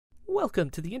Welcome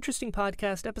to the Interesting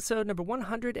Podcast, episode number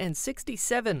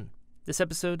 167. This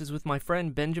episode is with my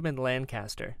friend Benjamin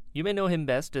Lancaster. You may know him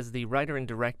best as the writer and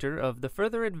director of The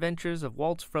Further Adventures of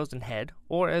Walt's Frozen Head,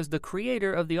 or as the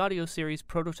creator of the audio series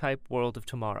Prototype World of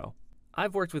Tomorrow.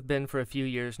 I've worked with Ben for a few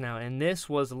years now, and this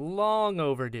was long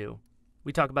overdue.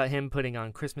 We talk about him putting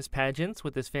on Christmas pageants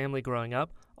with his family growing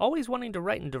up, always wanting to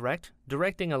write and direct,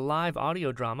 directing a live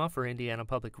audio drama for Indiana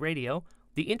Public Radio,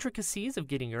 the intricacies of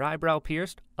getting your eyebrow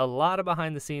pierced, a lot of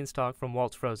behind-the-scenes talk from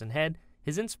Walt's Frozen Head,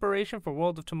 his inspiration for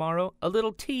World of Tomorrow, a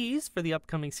little tease for the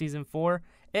upcoming Season 4,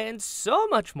 and so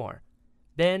much more.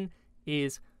 Ben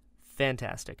is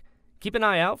fantastic. Keep an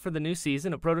eye out for the new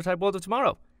season of Prototype World of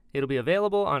Tomorrow. It'll be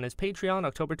available on his Patreon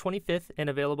October 25th and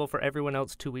available for everyone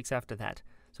else 2 weeks after that.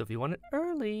 So if you want it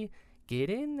early, get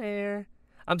in there.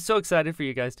 I'm so excited for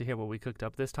you guys to hear what we cooked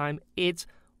up this time. It's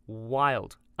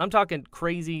wild. I'm talking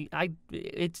crazy.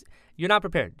 You're not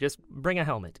prepared. Just bring a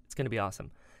helmet. It's going to be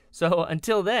awesome. So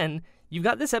until then, you've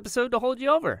got this episode to hold you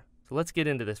over. So let's get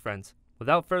into this, friends.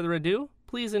 Without further ado,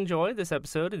 please enjoy this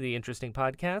episode of the Interesting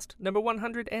Podcast, number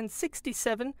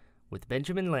 167, with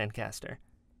Benjamin Lancaster.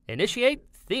 Initiate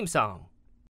theme song.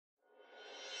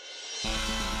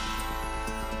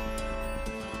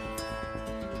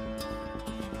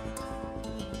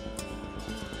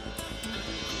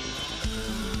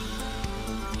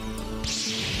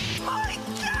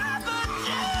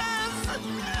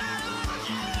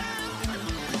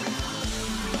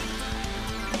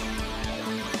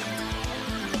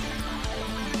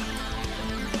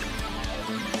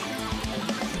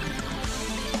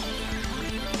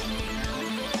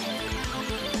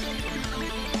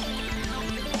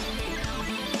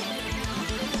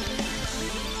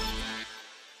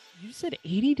 Said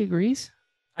 80 degrees?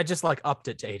 I just upped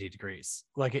it to 80 degrees.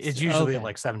 It's usually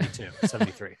at 72,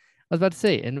 73. I was about to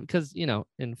say, and because,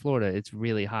 in Florida, it's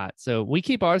really hot. So we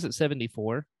keep ours at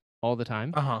 74 all the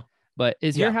time. Uh-huh. But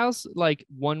is your house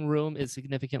one room is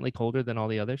significantly colder than all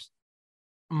the others?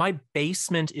 My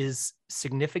basement is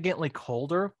significantly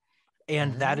colder,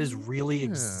 and that is really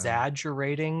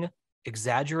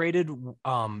exaggerated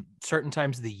certain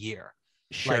times of the year.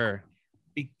 Sure.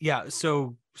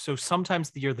 So sometimes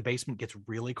the year the basement gets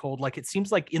really cold. It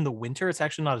seems like in the winter, it's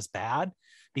actually not as bad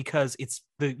because it's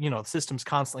the system's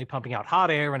constantly pumping out hot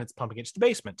air and it's pumping it to the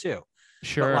basement too.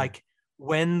 Sure. But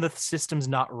when the system's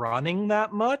not running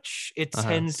that much, it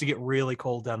tends to get really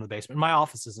cold down in the basement. My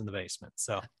office is in the basement.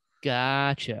 So.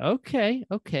 Gotcha. Okay.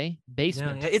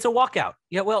 Basement. Yeah, it's a walkout.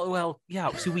 Yeah. Well,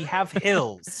 yeah. So we have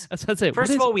hills. That's what I'd say.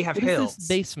 First of all, we have hills. This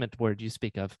basement word you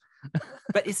speak of.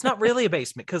 But it's not really a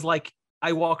basement because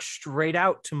I walk straight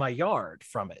out to my yard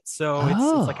from it. So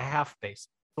it's like a half base.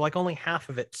 Only half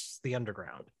of it's the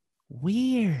underground.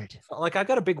 Weird. So, I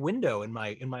got a big window in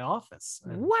my office.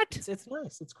 What? It's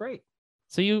nice. It's great.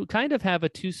 So you kind of have a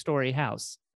 2-story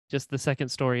house. Just the second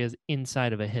story is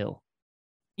inside of a hill.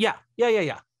 Yeah.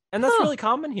 And that's really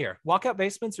common here. Walkout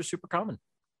basements are super common.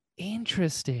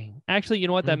 Interesting. Actually, you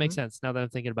know what? That makes sense now that I'm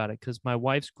thinking about it. Because my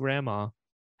wife's grandma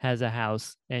has a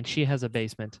house and she has a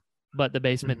basement. But the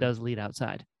basement does lead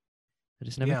outside. I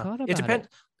just never thought about it. It depends.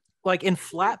 In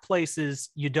flat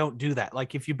places, you don't do that.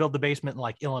 If you build the basement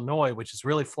in Illinois, which is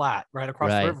really flat, right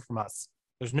across the river from us,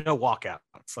 there's no walkout.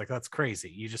 It's that's crazy.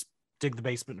 You just dig the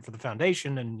basement for the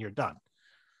foundation and you're done.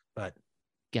 But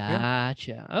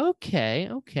gotcha. Yeah. Okay.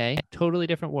 Totally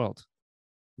different world.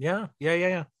 Yeah.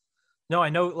 No, I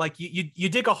know. You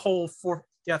dig a hole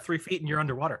 3 feet and you're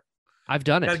underwater. I've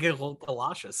done it. Gotta get a little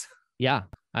galoshes. Yeah,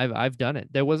 I've done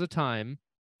it. There was a time,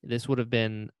 this would have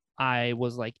been, I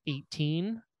was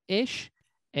 18-ish,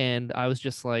 and I was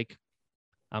just I'm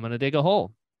going to dig a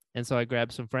hole. And so I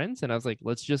grabbed some friends, and I was like,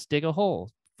 let's just dig a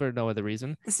hole for no other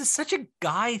reason. This is such a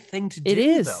guy thing to do, it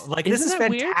is. Though. This is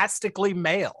fantastically weird?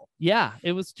 Male. Yeah,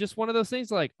 it was just one of those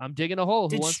things I'm digging a hole.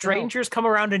 Did strangers come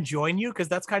around and join you? Because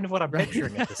that's kind of what I'm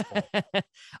picturing at this point.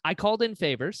 I called in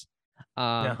favors.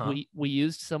 We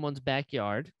used someone's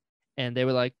backyard, and they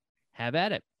were like, have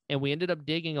at it. And we ended up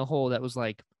digging a hole that was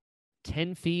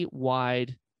 10 feet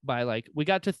wide by we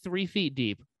got to 3 feet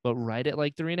deep, but right at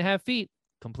 3.5 feet,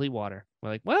 complete water.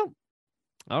 We're like, well,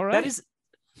 all right. That is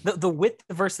the width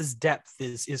versus depth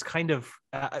is kind of,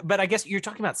 but I guess you're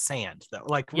talking about sand though.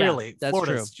 Really,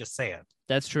 Florida's just sand.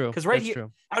 That's true. Because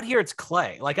out here, it's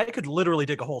clay. I could literally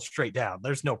dig a hole straight down.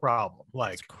 There's no problem.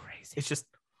 It's crazy. It's just,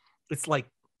 it's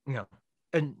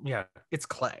and yeah, it's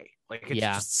clay. It's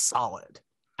just solid.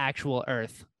 Actual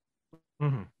earth.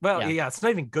 Mm-hmm. Well, yeah, it's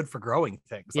not even good for growing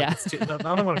things. Yeah. I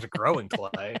don't want it to grow in clay.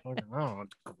 I don't want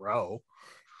it to grow.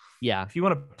 Yeah. If you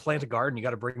want to plant a garden, you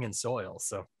got to bring in soil.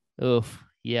 So. Oof.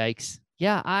 Yikes.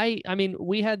 Yeah, I mean,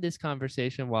 we had this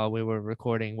conversation while we were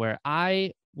recording where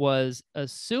I was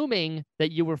assuming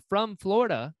that you were from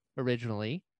Florida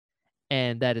originally,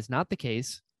 and that is not the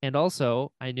case. And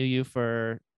also, I knew you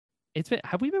for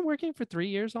have we been working for 3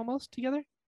 years almost together?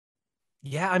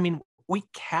 Yeah, I mean, we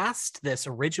cast this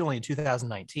originally in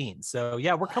 2019. So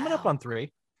yeah, we're coming up Wow. on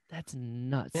 3. That's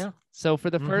nuts. Yeah. So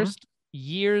for the Mm-hmm. first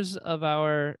years of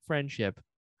our friendship,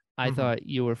 I Mm-hmm. thought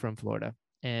you were from Florida,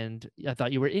 and I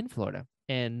thought you were in Florida,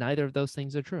 and neither of those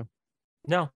things are true.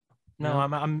 No,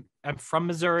 No. I'm from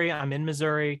Missouri. I'm in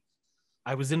Missouri.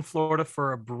 I was in Florida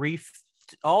for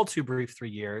all too brief 3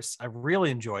 years. I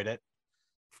really enjoyed it.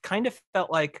 Kind of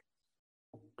felt like,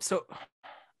 so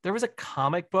there was a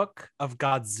comic book of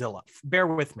Godzilla. Bear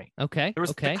with me. Okay. There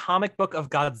was the comic book of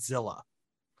Godzilla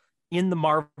in the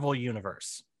Marvel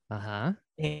universe. Uh-huh.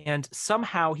 And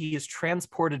somehow he is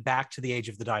transported back to the age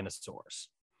of the dinosaurs.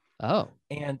 Oh.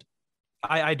 And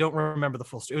I don't remember the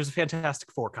full story. It was a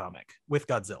Fantastic Four comic with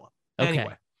Godzilla. Okay.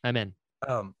 Anyway. I'm in.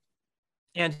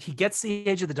 And he gets to the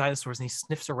age of the dinosaurs and he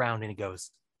sniffs around and he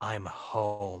goes, I'm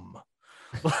home.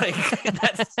 Like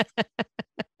that's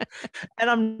and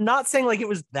I'm not saying like it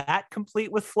was that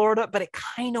complete with Florida, but it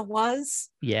kind of was.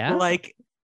 Yeah. Like,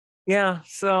 yeah.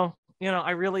 So,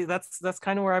 I really that's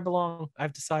kind of where I belong.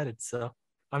 I've decided. So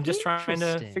I'm just trying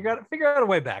to figure out a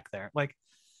way back there. Like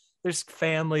there's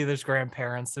family, there's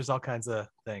grandparents, there's all kinds of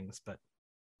things. But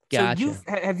gotcha. So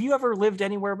have you ever lived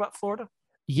anywhere but Florida?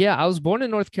 Yeah, I was born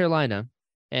in North Carolina,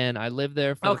 and I lived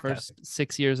there for the first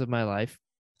 6 years of my life.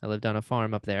 I lived on a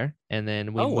farm up there, and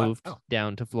then we moved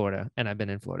down to Florida, and I've been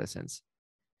in Florida since.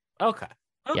 Okay.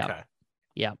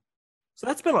 Yeah. So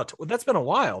that's been a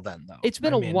while then, though. It's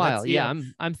been a while. Yeah,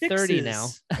 I'm 30 now.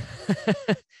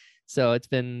 So it's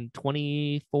been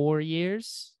 24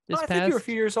 years. I think you were a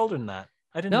few years older than that.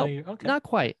 I didn't know you. Okay. Not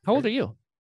quite. How old are you?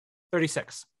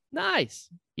 36. Nice.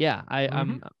 Yeah,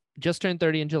 I'm just turned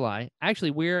 30 in July.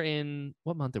 Actually, we're in,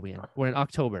 what month are we in? We're in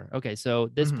October. Okay, so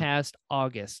this past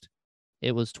August,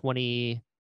 it was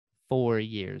 24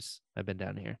 years I've been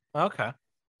down here. Okay.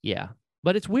 Yeah.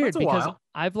 But it's weird because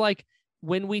I've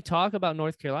when we talk about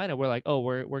North Carolina, we're like, oh,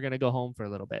 we're going to go home for a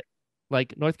little bit.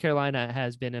 Like North Carolina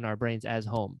has been in our brains as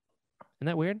home. Isn't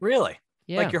that weird? Really?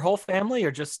 Yeah. Like your whole family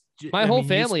or just... My whole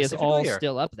family is all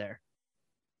still up there.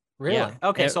 Really? Yeah.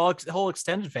 Okay, so the whole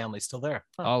extended family is still there.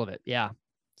 Huh. All of it, yeah.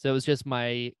 So it was just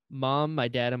my mom, my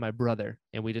dad, and my brother,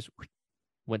 and we just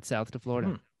went south to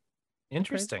Florida.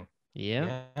 Interesting.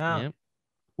 Yeah.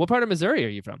 What part of Missouri are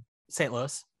you from? St.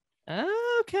 Louis.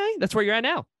 Okay, that's where you're at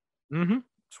now. Mm-hmm.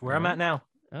 That's where I'm at now.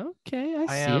 Okay, I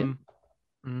see it.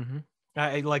 Mm-hmm.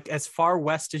 I like as far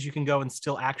west as you can go and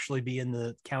still actually be in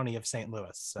the county of St.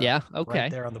 Louis. So yeah, okay.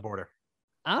 Right there on the border.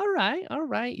 All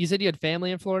right. You said you had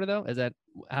family in Florida, though? Is that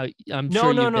how I'm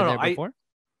sure you've been there before?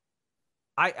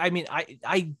 I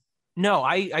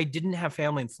didn't have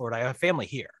family in Florida. I have family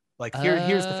here. Like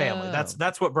here's the family.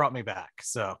 That's what brought me back.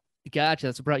 So gotcha.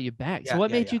 That's what brought you back. So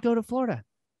what made you go to Florida?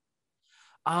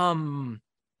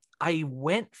 I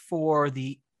went for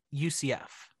the UCF.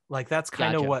 Like that's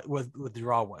kind of what the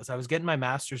draw was. I was getting my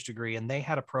master's degree and they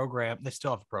had a program. They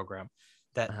still have a program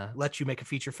that lets you make a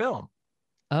feature film.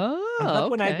 Oh, and that's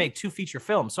when I'd make 2 feature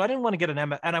films. So I didn't want to get an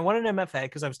MFA, and I wanted an MFA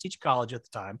because I was teaching college at the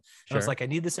time. And I was like, I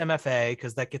need this MFA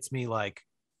because that gets me like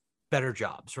better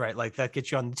jobs, right? Like that gets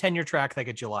you on the tenure track. That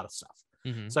gets you a lot of stuff.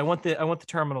 Mm-hmm. So I want the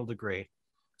terminal degree.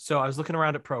 So I was looking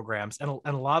around at programs, and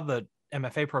a lot of the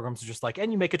MFA programs are just like,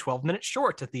 and you make a 12-minute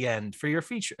short at the end for your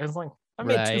feature. And it's like, I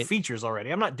made 2 features already.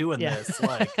 I'm not doing this.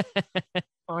 Like,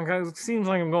 it seems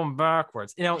like I'm going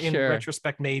backwards. In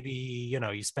retrospect, maybe,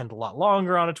 you spend a lot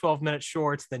longer on a 12-minute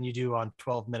short than you do on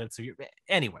 12 minutes of your...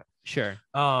 Anyway. Sure.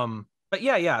 But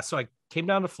yeah. So I came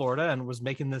down to Florida and was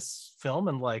making this film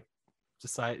and like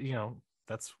decided,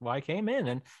 that's why I came in.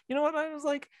 And you know what? I was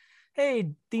like,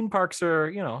 hey, theme parks are,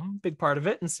 a big part of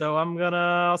it. And so I'm going to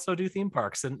also do theme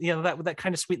parks. And, that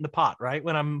kind of sweetened the pot, right?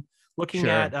 When I'm looking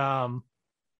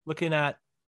at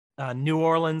New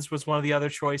Orleans was one of the other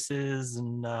choices.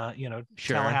 And,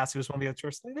 Tallahassee was one of the other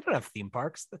choices. They don't have theme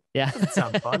parks. That doesn't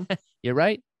sound fun. You're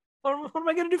right. What am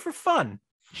I going to do for fun?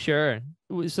 Sure.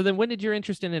 So then when did your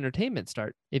interest in entertainment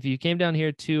start? If you came down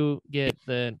here to get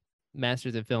the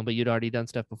master's in film, but you'd already done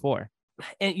stuff before.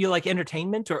 And you like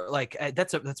entertainment, or like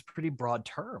that's a pretty broad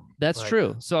term. That's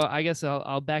true. So I guess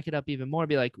I'll back it up even more.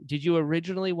 Be like, did you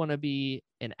originally want to be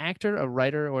an actor, a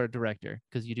writer, or a director?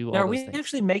 Because you do all those things. Are we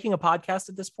actually making a podcast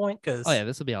at this point? Because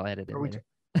this will be all edited later.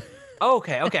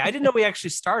 Okay. I didn't know we actually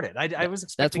started. I was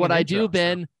expecting. That's what I do,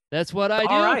 Ben. That's what I do.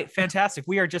 All right, fantastic.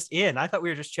 We are just in. I thought we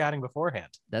were just chatting beforehand.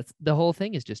 That's the whole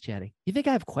thing is just chatting. You think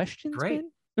I have questions? Great.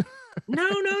 Ben? No.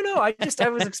 I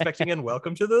was expecting and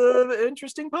welcome to the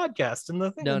interesting podcast and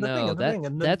the thing No, and the thing no, and the thing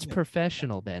and that's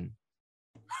professional, Ben.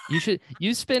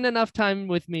 You spend enough time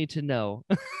with me to know.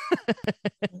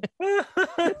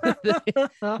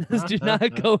 Those do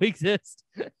not coexist.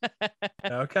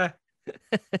 Okay.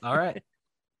 All right.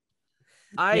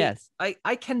 Yes.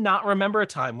 I cannot remember a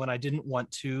time when I didn't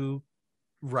want to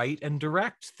write and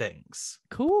direct things.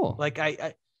 Cool. Like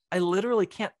I literally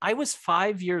can't. I was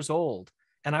 5 years old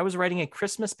and I was writing a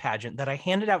Christmas pageant that I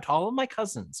handed out to all of my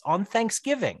cousins on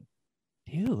Thanksgiving.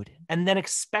 Dude. And then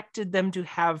expected them to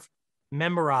have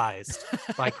memorized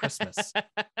by Christmas.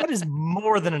 That is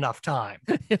more than enough time.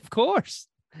 Of course.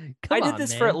 I did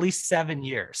this for at least 7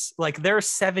 years. Like there are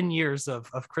 7 years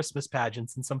of Christmas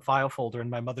pageants in some file folder in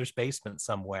my mother's basement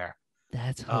somewhere.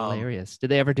 That's hilarious.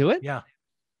 Did they ever do it? Yeah.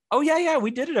 Oh yeah.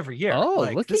 We did it every year. Oh,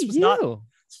 like, look this at was you.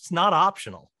 It's not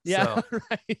optional. Yeah. So.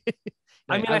 Right.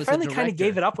 I mean, I finally kind of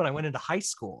gave it up when I went into high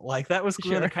school. Like that was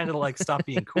when I kind of like stopped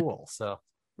being cool. So.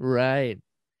 Right.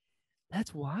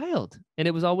 That's wild. And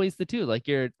it was always the two. Like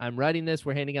I'm writing this,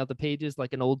 we're handing out the pages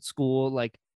like an old school,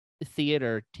 like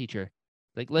theater teacher.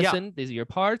 Like, listen, these are your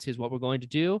parts. Here's what we're going to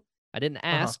do. I didn't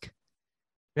ask.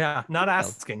 Yeah, not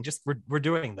asking. Just we're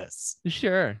doing this.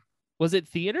 Sure. Was it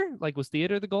theater? Like, was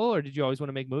theater the goal, or did you always want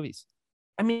to make movies?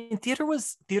 I mean, theater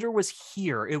was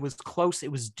here. It was close.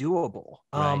 It was doable.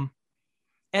 Right.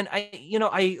 And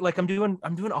I'm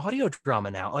doing audio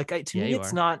drama now. Like to me,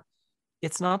 it's not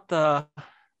the,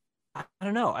 I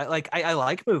don't know. I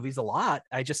like movies a lot.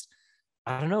 I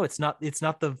don't know. It's not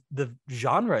the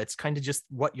genre. It's kind of just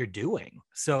what you're doing.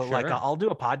 So like, I'll do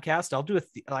a podcast. I'll do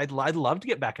I'd love to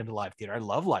get back into live theater. I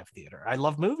love live theater. I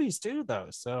love movies too, though.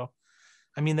 So,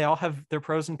 I mean, they all have their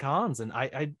pros and cons, and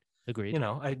I agreed.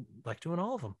 I like doing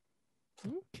all of them.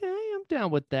 Okay, I'm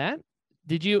down with that.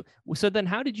 So then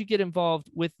how did you get involved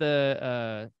with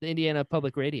the Indiana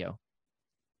Public Radio?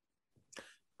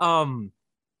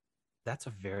 That's a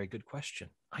very good question.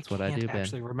 That's what I do,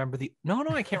 actually remember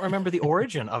I can't remember the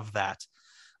origin of that.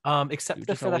 Except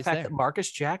for the fact that Marcus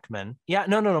Jackman. Yeah,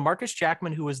 no. Marcus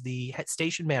Jackman, who was the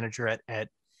station manager at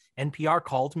NPR,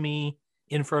 called me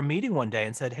in for a meeting one day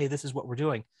and said, "Hey, this is what we're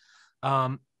doing."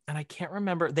 And I can't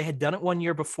remember. They had done it one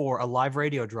year before, a live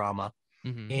radio drama.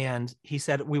 Mm-hmm. And he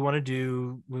said, we want to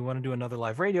do another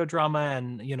live radio drama.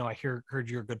 And, I heard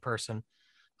you're a good person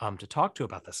to talk to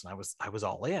about this. And I was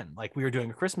all in. Like, we were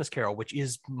doing A Christmas Carol, which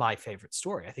is my favorite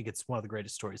story. I think it's one of the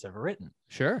greatest stories ever written.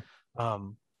 Sure. I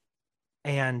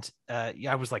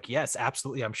was like, yes,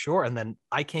 absolutely, I'm sure. And then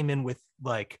I came in with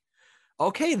like,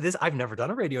 okay, I've never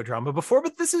done a radio drama before,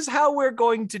 but this is how we're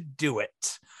going to do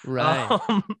it. Right.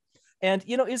 And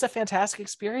it was a fantastic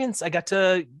experience. I got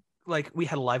to, like, we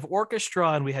had a live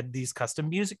orchestra and we had these custom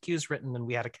music cues written, and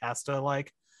we had a cast of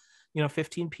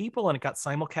 15 people, and it got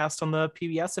simulcast on the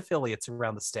PBS affiliates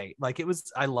around the state. Like,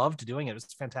 I loved doing it. It was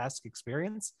a fantastic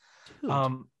experience. Dude.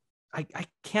 I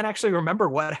can't actually remember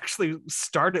what actually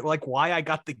started, like why I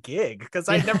got the gig, because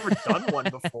I'd never done one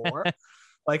before.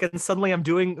 Like, and suddenly I'm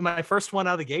doing my first one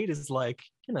out of the gate is like,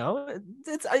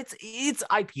 it's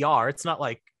IPR. It's not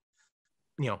like,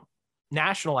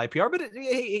 national IPR, but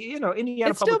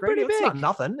Indiana Public Radio, it's not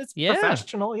nothing. It's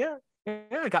professional. Yeah.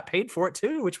 I got paid for it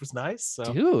too, which was nice.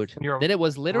 So, dude, then it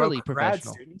was literally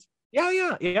professional.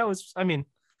 Yeah. It was, I mean,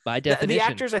 by definition, the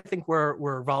actors I think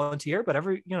were volunteer, but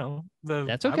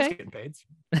that's okay. I was getting paid.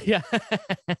 Yeah.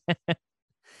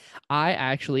 I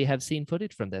actually have seen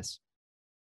footage from this.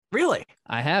 Really?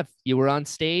 I have. You were on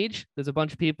stage. There's a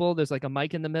bunch of people. There's like a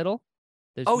mic in the middle.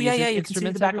 There's you can see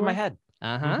the back of my head.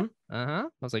 I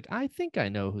was like, I think I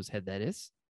know whose head that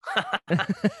is.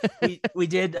 we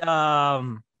did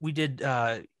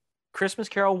Christmas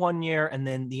Carol one year, and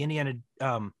then the Indiana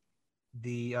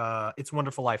It's a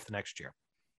Wonderful Life the next year.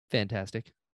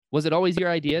 Fantastic. Was it always your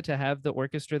idea to have the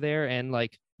orchestra there and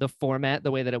like the format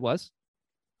the way that it was?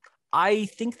 I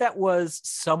think that was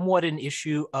somewhat an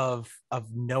issue of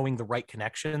knowing the right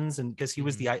connections, and because he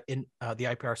was the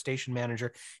IPR station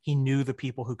manager, he knew the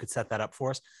people who could set that up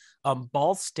for us.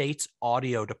 Ball State's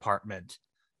audio department,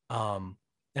 and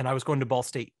I was going to Ball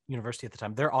State University at the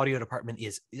time. Their audio department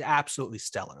is absolutely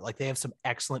stellar. Like, they have some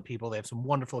excellent people. They have some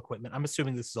wonderful equipment. I'm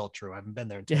assuming this is all true. I haven't been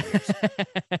there in 10 years.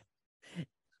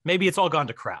 Maybe it's all gone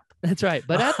to crap. That's right.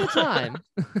 But at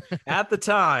the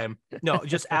time, no,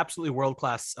 just absolutely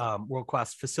world-class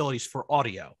facilities for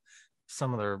audio.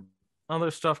 Some of their other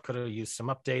stuff could have used some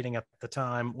updating at the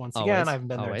time. Once again, I haven't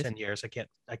been there in 10 years.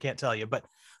 I can't tell you, but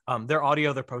their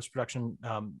audio, their post-production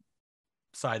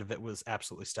side of it was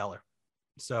absolutely stellar.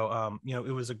 So,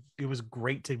 it was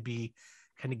great to be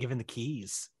kind of given the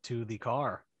keys to the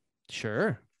car.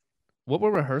 Sure. What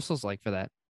were rehearsals like for that?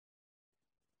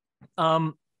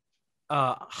 Um,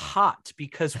 hot,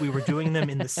 because we were doing them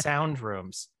in the sound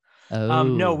rooms.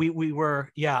 No, Oh, we were,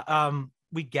 yeah.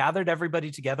 We gathered everybody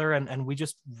together, and we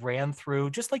just ran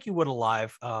through just like you would a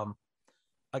live,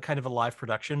 a kind of a live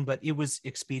production, but it was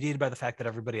expedited by the fact that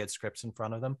everybody had scripts in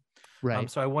front of them.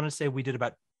 right. So I want to say we did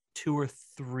about 2 or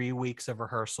 3 weeks of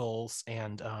rehearsals,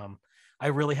 and I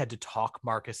really had to talk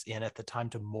Marcus in at the time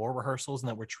to more rehearsals, and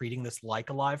that we're treating this like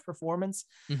a live performance.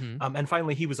 Mm-hmm. And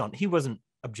finally, he wasn't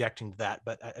objecting to that,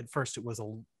 but at first it was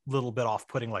a little bit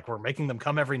off-putting. Like, we're making them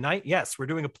come every night. Yes, we're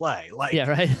doing a play. Like, Yeah,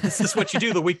 right. this is what you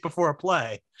do the week before a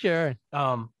play. Sure.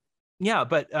 Yeah,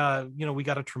 but we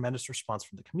got a tremendous response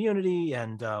from the community,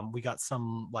 and we got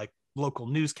some like local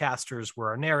newscasters were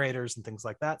our narrators and things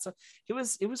like that. So it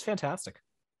was fantastic.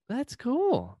 That's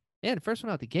cool. Yeah, the first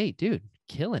one out the gate, dude,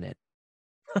 killing it.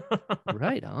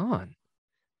 Right on.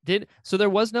 So there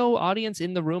was no audience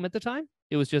in the room at the time?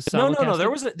 It was just No.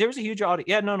 simulcasting? There was a huge audience.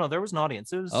 Yeah, no, there was an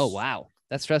audience. It was Oh wow,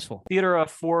 that's stressful. theater of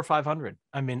 400 or 500.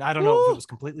 I mean, I don't know if it was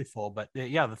completely full, but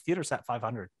yeah, the theater sat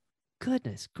 500.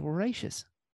 Goodness gracious.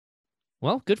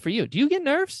 Well, good for you. Do you get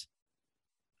nerves?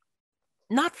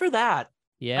 Not for that.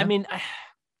 Yeah. I mean,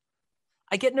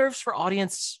 I get nerves for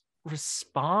audience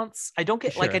response. I don't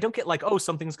get like, oh,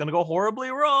 something's gonna go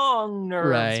horribly wrong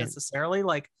nerves necessarily.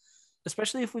 Like,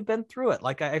 especially if we've been through it.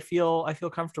 Like, I feel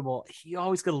comfortable. You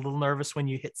always get a little nervous when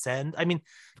you hit send. I mean,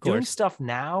 doing stuff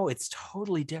now, it's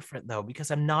totally different though, because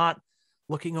I'm not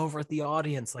looking over at the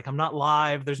audience. Like, I'm not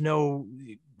live. There's no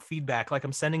feedback. Like,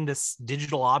 I'm sending this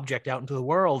digital object out into the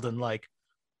world, and like,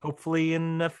 hopefully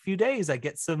in a few days I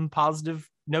get some positive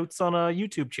notes on a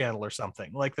YouTube channel or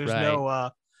something. Like, there's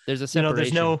there's a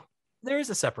separation. There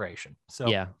is a separation. So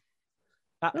yeah.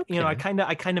 Okay. I kind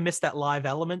of miss that live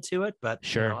element to it, but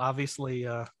sure. Obviously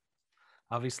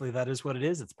that is what it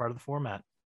is. It's part of the format.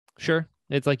 Sure.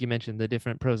 It's like you mentioned, the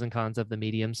different pros and cons of the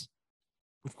mediums.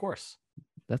 Of course.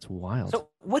 That's wild. So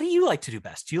what do you like to do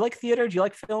best? Do you like theater? Do you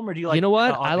like film? Or do you like, you know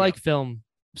what? I like film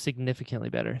significantly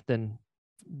better than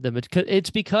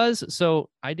it's because, so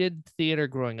I did theater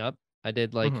growing up. I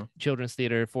did like children's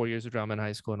theater, 4 years of drama in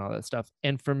high school and all that stuff.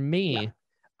 And for me,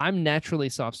 I'm naturally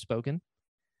soft-spoken.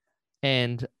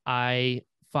 And I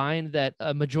find that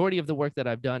a majority of the work that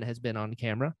I've done has been on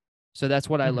camera. So that's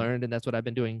what I learned. And that's what I've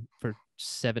been doing for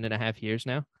 7.5 years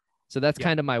now. So that's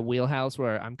kind of my wheelhouse,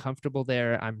 where I'm comfortable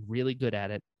there. I'm really good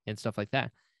at it and stuff like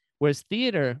that. Whereas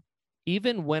theater,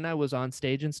 even when I was on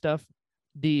stage and stuff,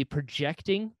 the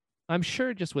projecting, I'm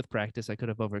sure just with practice, I could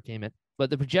have overcame it. But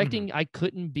the projecting, I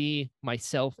couldn't be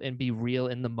myself and be real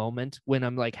in the moment when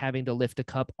I'm like having to lift a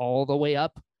cup all the way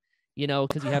up,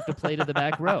 because you have to play to the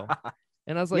back row.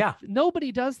 And I was like,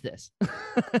 nobody does this.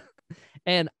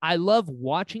 And I love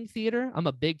watching theater. I'm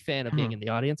a big fan of being in the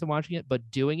audience and watching it, but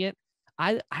doing it,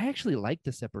 I actually like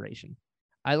the separation.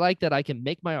 I like that I can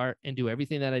make my art and do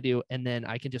everything that I do, and then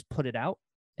I can just put it out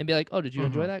and be like, oh, did you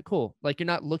enjoy that? Cool. Like, you're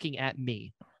not looking at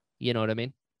me. You know what I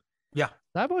mean? Yeah.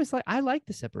 I've always I like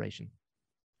the separation.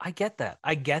 I get that.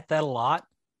 I get that a lot.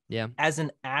 Yeah. As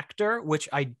an actor, which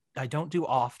I don't do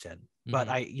often, but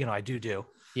I do.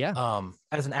 Yeah.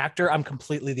 As an actor, I'm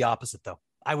completely the opposite though.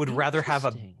 I would rather have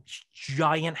a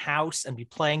giant house and be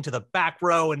playing to the back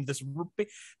row and this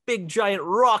big giant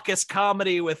raucous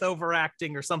comedy with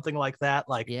overacting or something like that.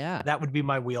 Like, that would be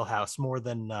my wheelhouse more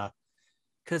than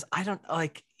because I don't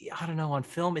know, on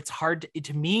film it's hard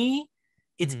to me.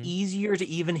 It's easier to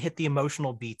even hit the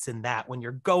emotional beats in that when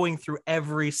you're going through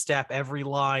every step, every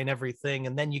line, everything,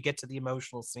 and then you get to the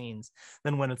emotional scenes.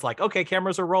 Then when it's like, okay,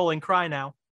 cameras are rolling, cry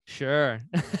now. Sure.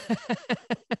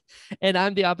 And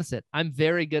I'm the opposite. I'm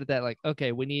very good at that. Like,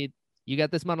 okay, you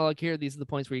got this monologue here. These are the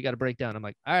points where you got to break down. I'm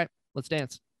like, all right, let's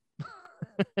dance.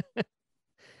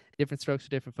 Different strokes for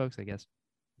different folks, I guess.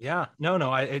 Yeah.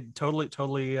 No, I totally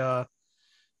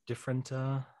different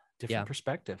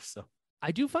perspectives. So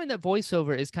I do find that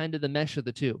voiceover is kind of the mesh of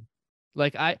the two.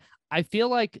 Like, I feel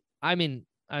like, I mean,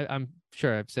 I'm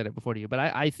sure I've said it before to you, but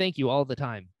I thank you all the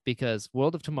time, because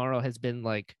World of Tomorrow has been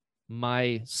like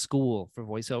my school for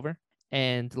voiceover.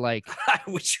 And like, I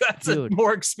wish you had a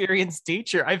more experienced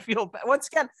teacher. I feel once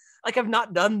again, like, I've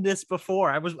not done this before.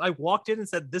 I walked in and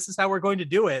said, this is how we're going to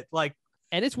do it. Like,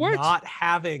 and it's worked.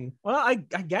 I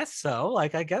guess so.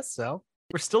 Like, I guess so.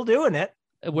 We're still doing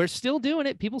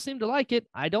it. People seem to like it.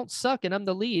 I don't suck, and I'm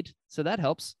the lead, so that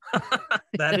helps.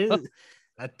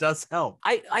 That does help.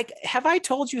 Have I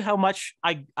told you how much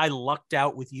I lucked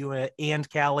out with you and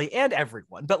Callie and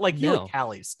everyone, but like you and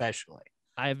Callie especially.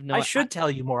 I should tell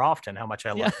you more often how much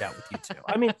I lucked out with you two.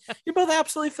 I mean, you're both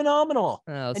absolutely phenomenal,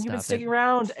 Oh, and you've been sticking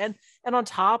around. And on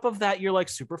top of that, you're like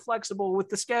super flexible with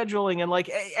the scheduling and like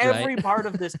every part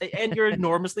of this. And you're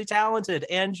enormously talented,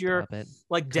 and you're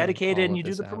like dedicated, and you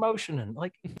do the promotion. And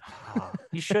like,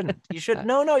 you shouldn't. You should.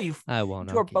 No, I won't.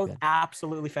 You are both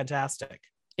absolutely fantastic.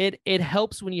 It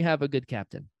helps when you have a good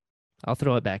captain. I'll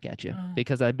throw it back at you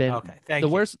because I've been the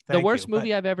worst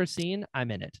movie I've ever seen.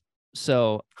 I'm in it.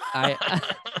 So I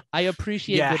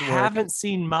appreciate good work. I haven't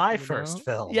seen my first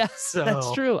film. Yeah, so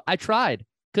that's true. I tried,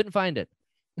 couldn't find it.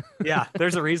 Yeah,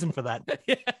 there's a reason for that.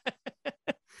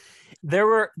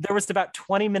 There was about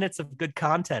 20 minutes of good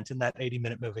content in that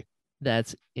 80-minute movie.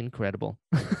 That's incredible.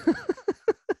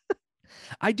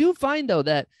 I do find though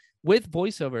that with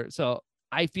voiceover, so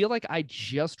I feel like I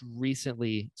just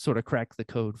recently sort of cracked the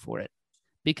code for it,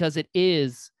 because it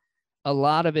is a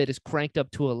lot of it is cranked up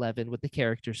to 11 with the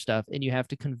character stuff, and you have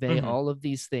to convey all of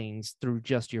these things through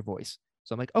just your voice.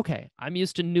 So I'm like, okay, I'm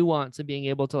used to nuance and being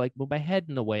able to like move my head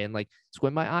in a way and like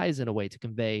squint my eyes in a way to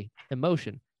convey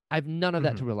emotion. I have none of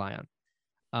that to rely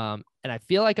on. And I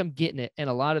feel like I'm getting it. And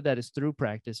a lot of that is through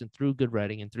practice and through good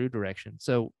writing and through direction.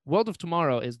 So World of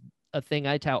Tomorrow is a thing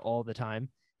I tout all the time,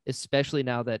 especially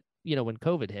now that, you know, when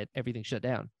COVID hit, everything shut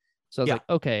down. So I was like,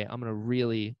 okay, I'm going to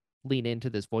really lean into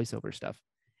this voiceover stuff.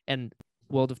 And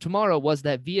World of Tomorrow was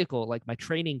that vehicle, like my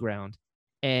training ground.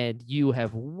 And you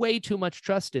have way too much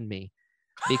trust in me,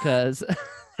 because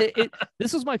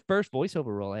this was my first voiceover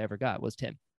role I ever got, was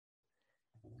Tim.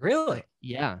 Really?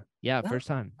 Yeah. First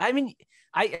time. I mean,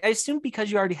 I assume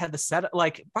because you already had the setup,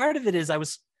 like part of it is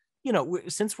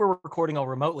since we're recording all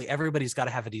remotely, everybody's got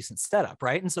to have a decent setup,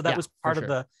 right? And so that was part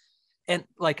of and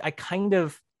like I kind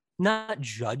of not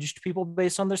judged people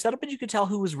based on their setup, but you could tell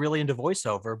who was really into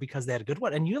voiceover because they had a good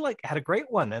one, and you like had a great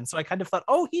one. And so I kind of thought,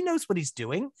 oh, he knows what he's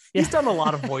doing. He's done a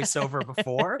lot of voiceover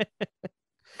before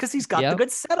because he's got the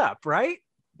good setup, right?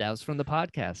 That was from the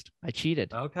podcast. I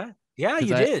cheated. Okay. Yeah,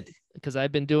 you did. Because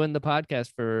I've been doing the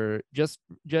podcast for just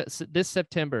this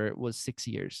September was 6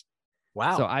 years.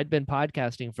 Wow. So I'd been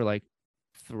podcasting for like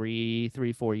 4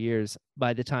 years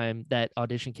by the time that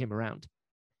audition came around.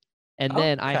 And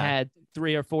then I had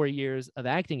 3 or 4 years of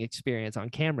acting experience on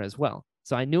camera as well.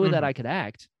 So I knew that I could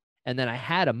act, and then I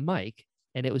had a mic,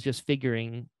 and it was just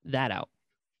figuring that out.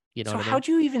 You know, so how'd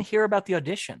you even hear about the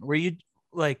audition? Were you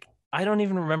like, I don't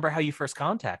even remember how you first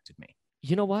contacted me.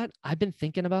 You know what? I've been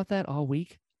thinking about that all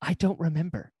week. I don't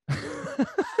remember.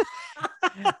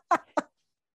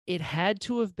 It had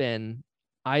to have been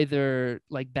either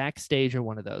like backstage or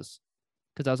one of those,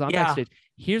 because I was on backstage.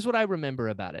 Here's what I remember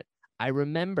about it. I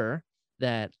remember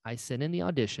that I sent in the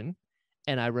audition,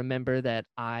 and I remember that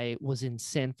I was in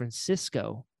San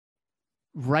Francisco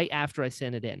right after I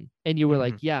sent it in. And you were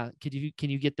like, yeah, can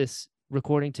you get this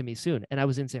recording to me soon? And I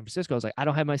was in San Francisco. I was like, I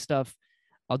don't have my stuff.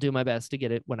 I'll do my best to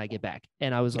get it when I get back.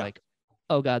 And I was like,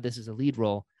 oh God, this is a lead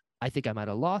role. I think I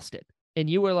might've lost it. And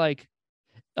you were like,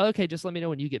 okay, just let me know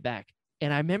when you get back.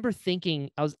 And I remember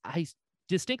thinking, I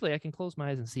distinctly, I can close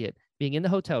my eyes and see it, being in the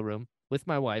hotel room with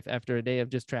my wife after a day of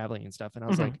just traveling and stuff. And I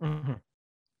was like,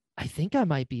 I think I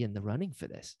might be in the running for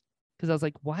this. Because I was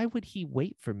like, why would he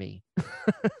wait for me?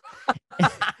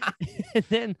 And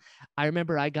then I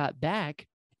remember I got back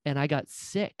and I got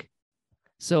sick.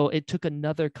 So it took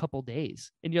another couple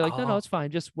days. And you're like, no, it's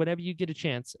fine. Just whenever you get a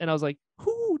chance. And I was like,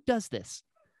 who does this?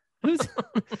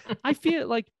 I feel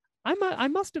like I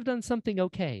must have done something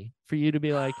okay for you to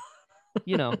be like,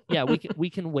 you know, yeah, we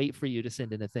can wait for you to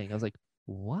send in a thing. I was like,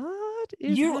 what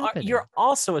is happening? You're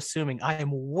also assuming I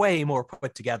am way more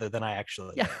put together than I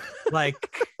actually am.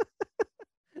 Like,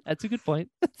 that's a good point.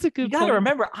 That's a good point. You got to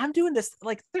remember, I'm doing this,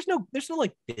 like, there's no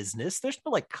like business. There's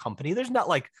no like company. There's not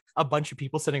like a bunch of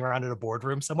people sitting around in a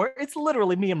boardroom somewhere. It's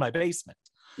literally me in my basement.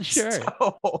 Sure.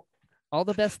 So, all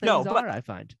the best things I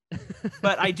find.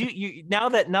 But I do, now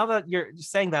that you're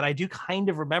saying that, I do kind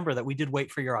of remember that we did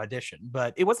wait for your audition,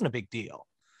 but it wasn't a big deal.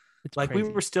 It's like crazy.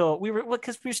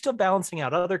 because we were still balancing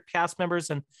out other cast members,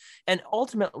 and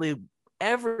ultimately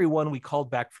everyone we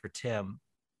called back for Tim,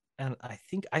 and I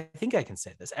think I can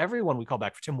say this, everyone we called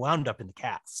back for Tim wound up in the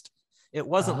cast. It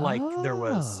wasn't like there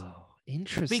was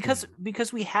interesting,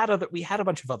 because we had a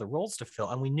bunch of other roles to fill,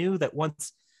 and we knew that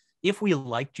if we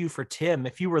liked you for Tim,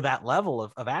 if you were that level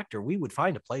of actor, we would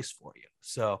find a place for you.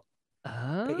 So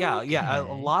a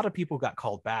lot of people got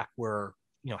called back were,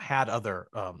 had other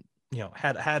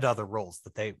had other roles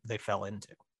that they fell into.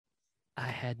 I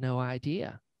had no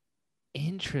idea.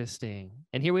 Interesting.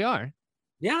 And here we are.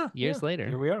 Years later.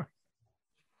 Here we are.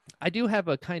 I do have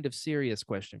a kind of serious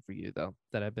question for you, though,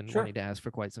 that I've been wanting to ask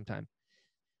for quite some time.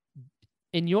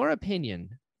 In your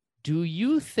opinion, do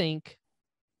you think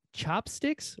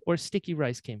chopsticks or sticky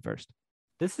rice came first?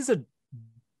 This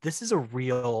is a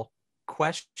real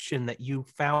question that you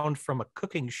found from a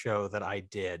cooking show that I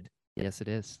did. Yes, it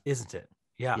is. Isn't it?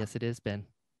 Yeah. Yes, it is, Ben.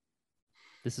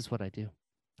 This is what I do.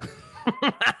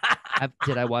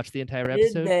 Did I watch the entire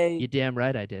episode? You damn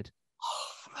right I did.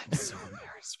 Oh, I'm so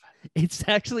embarrassed. It's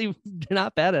actually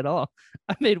not bad at all.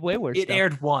 I made way worse stuff. It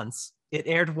aired once.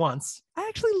 I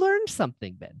actually learned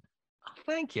something, Ben. Oh,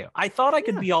 thank you. I thought I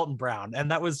could be Alton Brown,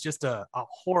 and that was just a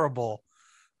horrible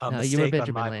mistake you were on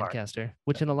Benjamin my Lancaster, part.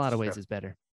 which in a lot of ways is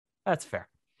better. That's fair.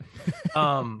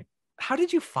 How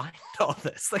did you find all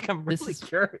this? Like, I'm really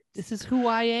curious. This is who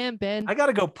I am, Ben. I got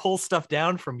to go pull stuff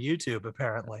down from YouTube,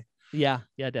 apparently. Yeah,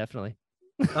 definitely.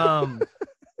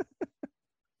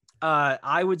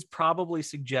 I would probably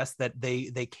suggest that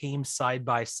they came side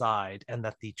by side, and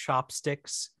that the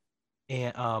chopsticks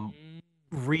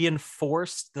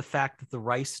reinforced the fact that the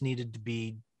rice needed to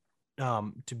be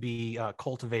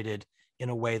cultivated in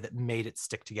a way that made it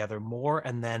stick together more,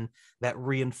 and then that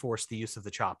reinforced the use of the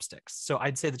chopsticks. So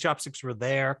I'd say the chopsticks were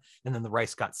there, and then the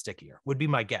rice got stickier, would be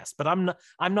my guess. But I'm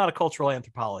not a cultural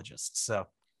anthropologist, so.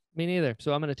 Me neither.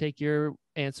 So I'm going to take your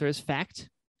answer as fact,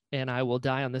 and I will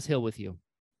die on this hill with you.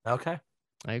 Okay.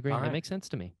 I agree. All that right. makes sense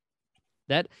to me.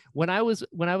 That when I was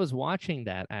watching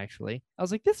that, actually, I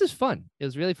was like, this is fun. It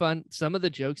was really fun. Some of the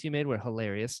jokes you made were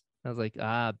hilarious. I was like,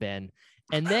 Ben.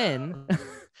 And then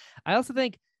I also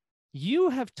think you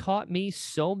have taught me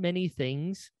so many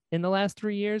things in the last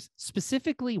 3 years,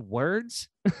 specifically words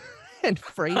and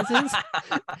phrases.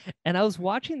 And I was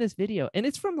watching this video, and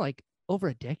it's from like over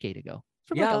a decade ago. It's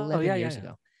from like 11 years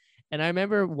ago. And I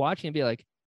remember watching and be like,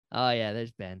 oh yeah,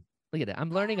 there's Ben. Look at that.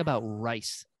 I'm learning about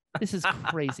rice. This is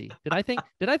crazy. Did I think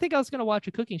I was going to watch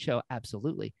a cooking show?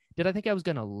 Absolutely. Did I think I was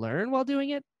going to learn while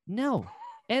doing it? No.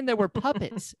 And there were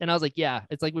puppets. And I was like, yeah,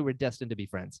 it's like we were destined to be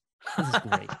friends. This is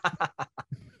great.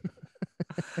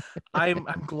 I'm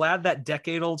glad that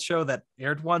decade-old show that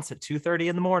aired once at 2:30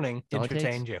 in the morning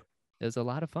entertained you. It was a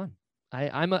lot of fun.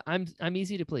 I'm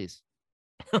easy to please.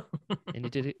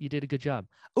 And you did a good job.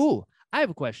 Ooh, I have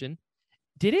a question.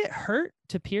 Did it hurt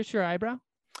to pierce your eyebrow?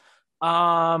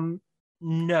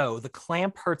 No, the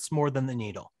clamp hurts more than the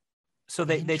needle. So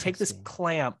they take this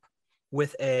clamp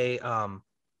with a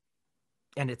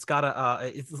and it's got a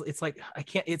it's like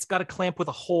it's got a clamp with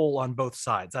a hole on both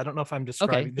sides. I don't know if I'm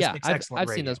describing this. Yeah, I've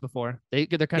seen those before. They're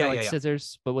kind of like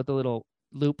scissors, but with a little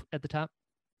loop at the top.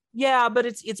 Yeah, but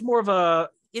it's more of a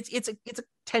it's a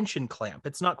tension clamp.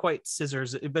 It's not quite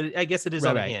scissors, but I guess it is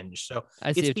on a hinge. So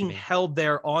it's being held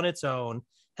there on its own,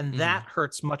 and that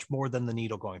hurts much more than the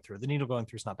needle going through. The needle going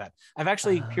through is not bad. I've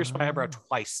actually pierced my eyebrow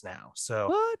twice now. So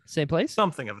what? Same place?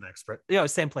 Something of an expert. Yeah,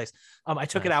 same place. I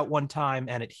took it out one time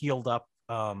and it healed up.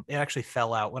 It actually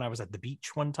fell out when I was at the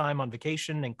beach one time on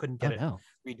vacation and couldn't get it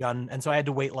redone. And so I had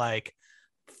to wait like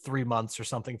 3 months or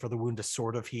something for the wound to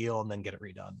sort of heal and then get it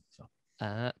redone. So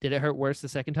did it hurt worse the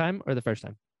second time or the first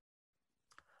time?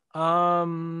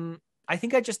 I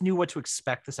think I just knew what to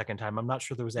expect the second time. I'm not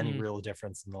sure there was any real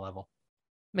difference in the level.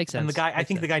 Makes sense. And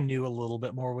the guy knew a little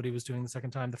bit more what he was doing the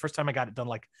second time. The first time I got it done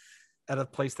like at a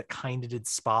place that kind of did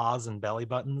spas and belly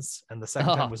buttons, and the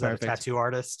second time was at a tattoo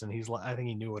artist, and I think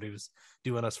he knew what he was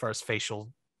doing as far as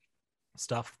facial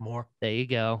stuff more. There you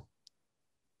go.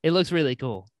 It looks really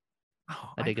cool.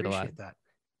 Oh, I dig it a lot. That.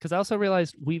 Because I also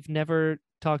realized we've never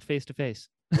talked face to face.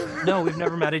 No, we've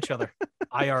never met each other.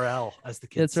 IRL, as the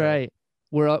kids say. That's right.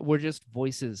 We're just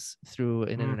voices through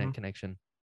an internet connection.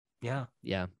 Yeah.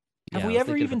 Have we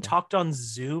ever even talked on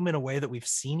Zoom in a way that we've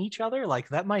seen each other? Like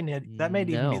that might even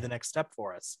be the next step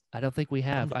for us. I don't think we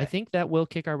have. Someday. I think that will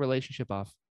kick our relationship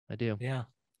off. I do. Yeah. I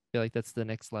feel like that's the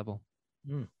next level.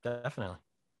 Definitely.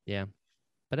 Yeah.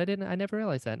 But I never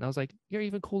realized that. And I was like, you're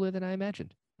even cooler than I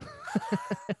imagined.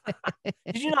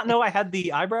 Did you not know I had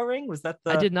the eyebrow ring? Was that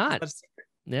I did not.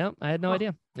 Yeah, I had no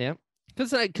idea. Yeah.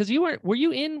 Because were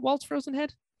you in Walt's Frozen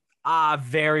Head?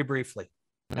 Very briefly.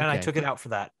 And I took it out for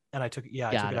that. I took it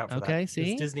out for that. Okay,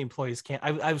 see? Disney employees can't.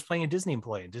 I was playing a Disney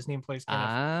employee, and Disney employees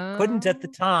couldn't at the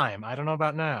time. I don't know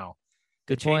about now.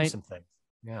 Good point. Some things.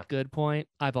 Yeah. Good point.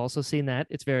 I've also seen that.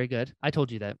 It's very good. I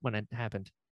told you that when it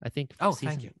happened. I think.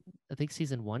 Thank you. I think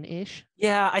season 1-ish.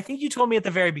 Yeah, I think you told me at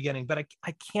the very beginning, but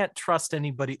I can't trust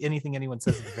anything anyone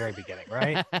says at the very beginning,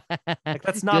 right? Like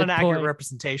that's not an accurate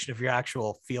representation of your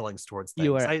actual feelings towards things.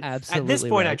 You are absolutely at this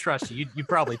point, right. I trust you. You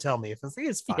probably tell me if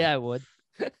it's fine. Yeah, I would.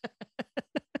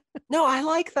 No, I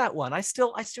like that one. I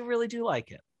still really do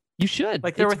like it. You should.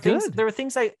 Like there were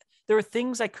things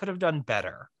I could have done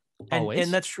better.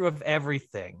 And that's true of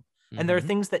everything. And there are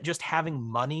things that just having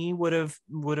money would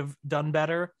have done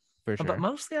better. For sure. But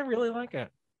mostly I really like it.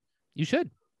 You should.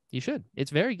 You should.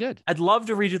 It's very good. I'd love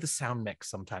to redo the sound mix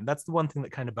sometime. That's the one thing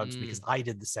that kind of bugs me because I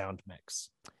did the sound mix.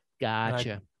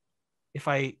 Gotcha.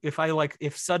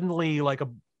 If suddenly like a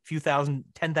few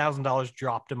 $10,000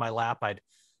 dropped in my lap, I'd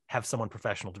have someone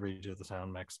professional to redo the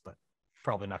sound mix, but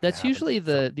probably not. That's usually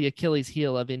the Achilles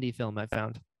heel of indie film, I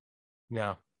found.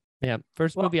 Yeah. Yeah.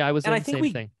 First movie I was in,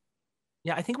 same thing.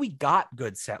 Yeah, I think we got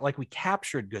good sound. Like we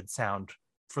captured good sound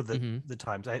for the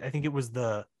times. I think it was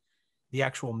the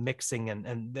actual mixing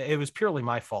and it was purely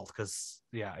my fault because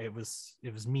it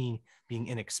was me being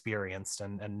inexperienced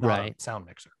and not a sound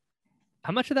mixer.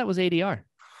 How much of that was ADR?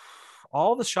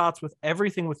 All the shots with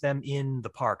everything with them in the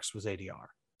parks was ADR.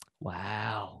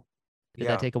 Wow. Did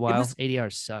that take a while?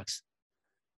 ADR sucks.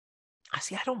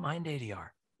 See, I don't mind ADR.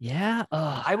 Yeah.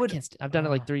 I've done it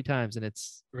like 3 times and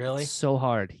it's really so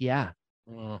hard. Yeah.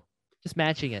 Just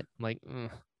matching it. I'm like,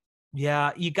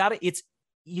 yeah, you got to,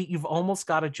 you've almost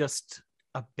got to just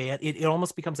it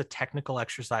almost becomes a technical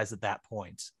exercise at that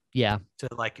point. Yeah. To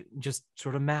like just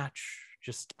sort of match,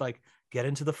 just like get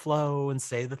into the flow and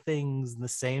say the things and the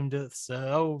same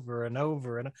over and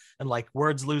over and like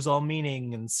words lose all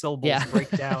meaning and syllables break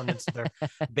down into their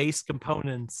base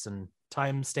components and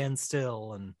time stands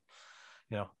still and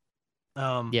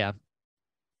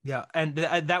and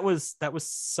that was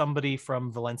somebody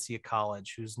from Valencia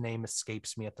College whose name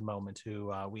escapes me at the moment,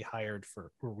 who we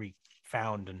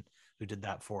found and who did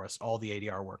that for us, all the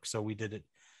ADR work. So we did it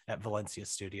at Valencia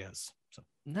Studios. So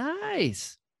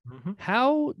nice.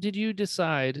 How did you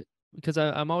decide? Because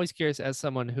I'm always curious, as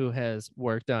someone who has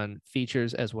worked on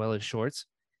features as well as shorts,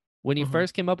 when you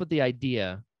first came up with the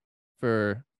idea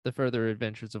for the Further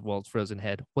Adventures of Walt's Frozen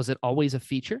Head, was it always a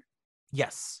feature?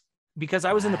 Yes, because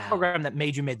I was in the program that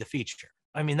made the feature.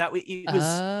 I mean, it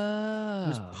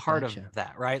was part of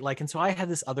that, right? Like, and so I had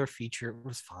this other feature. It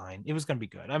was fine. It was going to be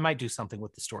good. I might do something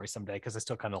with the story someday because I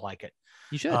still kind of like it.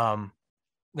 You should.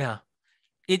 Yeah.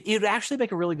 It'd actually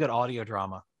make a really good audio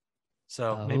drama.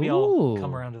 So maybe I'll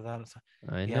come around to that.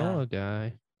 I know a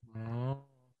guy.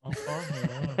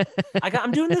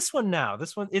 I'm doing this one now.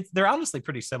 This one, they're honestly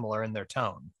pretty similar in their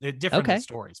tone. They're different in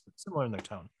stories, but similar in their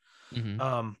tone.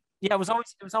 It was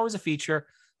always a feature.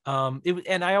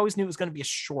 And I always knew it was going to be a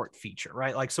short feature,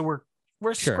 right? Like, so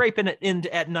we're scraping it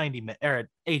into at 90 minutes or at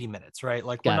 80 minutes, right?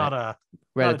 Like we're not a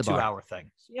 2-hour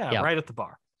thing. Yeah, right at the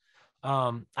bar.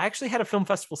 I actually had a film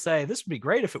festival say this would be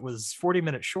great if it was 40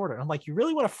 minutes shorter. I'm like, you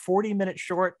really want a 40-minute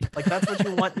short? Like that's what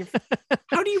you want?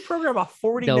 How do you program a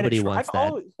 40-minute short? Wants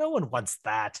that. No one wants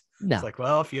that. No. It's like,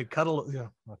 well, if you cut a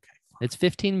little, okay. It's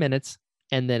 15 minutes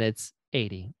and then it's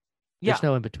 80. There's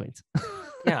no in betweens.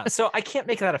 Yeah, so I can't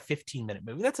make that a 15-minute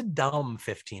movie. That's a dumb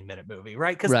 15-minute movie,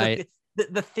 right? Because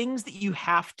the things that you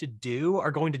have to do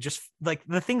are going to just like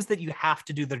the things that you have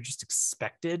to do that are just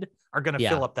expected are going to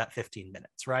fill up that 15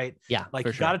 minutes, right? Yeah, like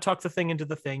you got to talk the thing into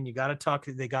the thing. You got to talk.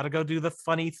 They got to go do the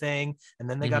funny thing, and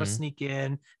then they got to sneak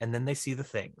in, and then they see the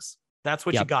things. That's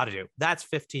what you got to do. That's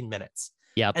 15 minutes.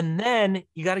 Yeah, and then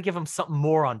you got to give them something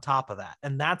more on top of that,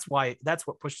 and that's what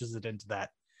pushes it into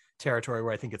that territory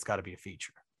where I think it's got to be a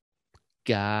feature.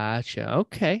 Gotcha.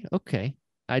 Okay.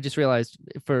 I just realized,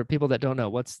 for people that don't know,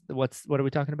 what are we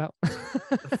talking about?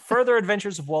 The Further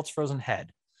Adventures of Walt's Frozen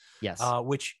Head. Yes.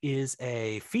 Which is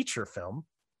a feature film,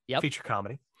 feature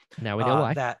comedy. Now we know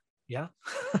why.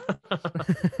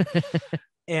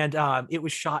 And it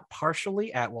was shot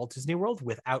partially at Walt Disney World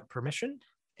without permission,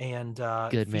 and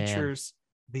features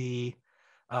the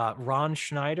Ron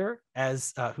Schneider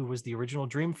as who was the original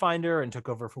Dreamfinder and took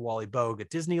over for Wally Bogue at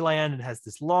Disneyland, and has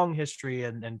this long history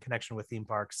and connection with theme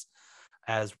parks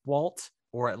as Walt,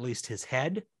 or at least his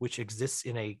head, which exists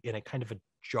in a kind of a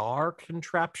jar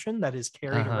contraption that is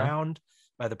carried around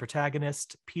by the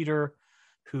protagonist, Peter,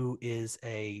 who is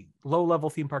a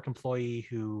low-level theme park employee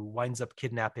who winds up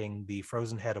kidnapping the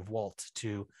frozen head of Walt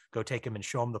to go take him and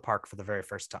show him the park for the very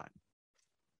first time.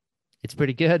 It's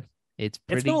pretty good. It's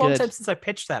been a long time since I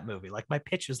pitched that movie. Like, my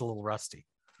pitch is a little rusty.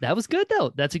 That was good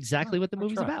though. That's exactly what the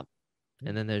movie's about.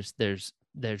 And then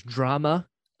there's drama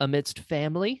amidst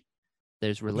family.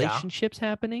 There's relationships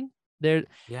happening.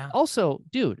 Also,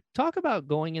 dude, talk about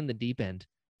going in the deep end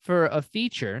for a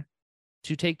feature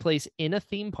to take place in a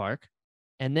theme park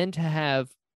and then to have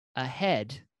a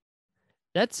head.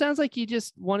 That sounds like you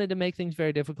just wanted to make things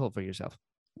very difficult for yourself.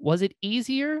 Was it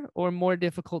easier or more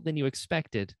difficult than you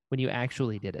expected when you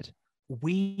actually did it?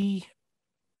 We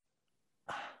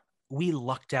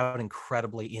lucked out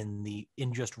incredibly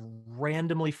in just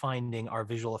randomly finding our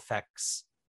visual effects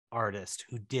artist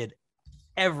who did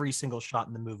every single shot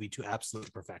in the movie to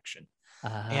absolute perfection.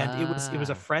 And it was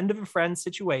a friend of a friend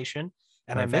situation.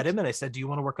 And I met him and I said, do you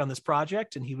want to work on this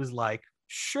project? And he was like,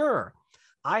 sure.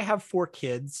 I have 4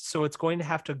 kids, so it's going to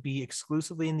have to be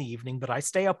exclusively in the evening, but I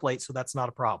stay up late, so that's not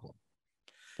a problem.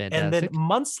 And then Fantastic.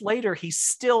 months later, he's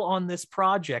still on this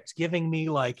project, giving me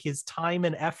like his time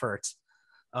and effort.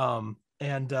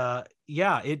 Yeah,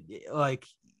 like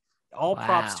all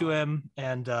props to Wow. him.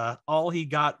 And all he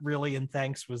got really in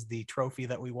thanks was the trophy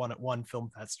that we won at one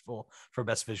film festival for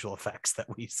best visual effects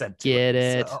that we sent to Get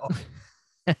him.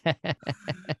 it.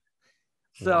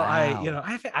 So Wow.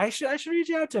 I should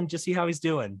reach out to him to see how he's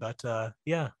doing. But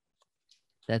yeah.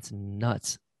 That's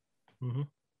nuts. Mm-hmm.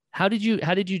 How did you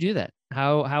do that?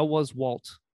 How was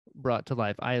Walt brought to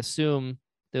life? I assume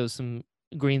there was some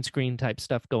green screen type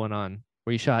stuff going on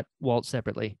where you shot Walt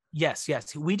separately. Yes.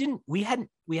 We had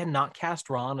not cast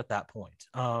Ron at that point.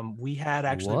 We had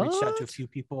actually reached out to a What? few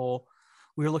people.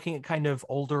 We were looking at kind of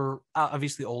older,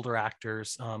 obviously older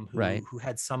actors Right. who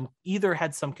had either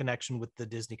had some connection with the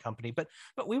Disney company, but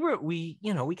we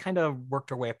kind of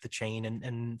worked our way up the chain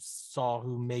and saw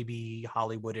who maybe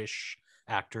Hollywoodish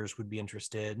actors would be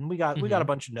interested, and we got a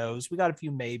bunch of no's, we got a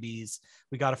few maybes,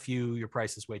 we got a few your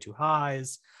price is way too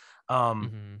highs.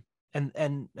 Um,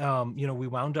 we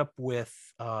wound up with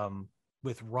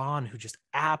Ron, who just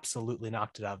absolutely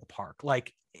knocked it out of the park.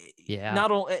 Like, Yeah.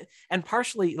 not only, and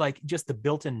partially like just the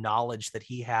built-in knowledge that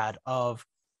he had of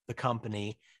the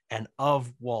company and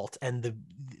of Walt, and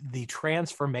the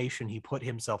transformation he put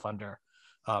himself under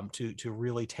to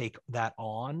really take that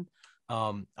on.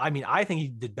 I think he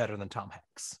did better than Tom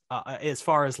Hanks as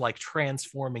far as like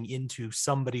transforming into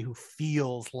somebody who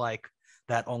feels like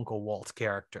that Uncle Walt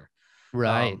character.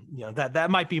 Right. That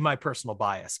might be my personal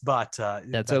bias, but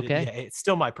That's okay. it's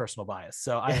still my personal bias.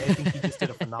 So I think he just did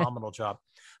a phenomenal job.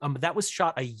 That was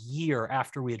shot a year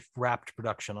after we had wrapped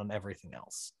production on everything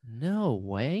else. No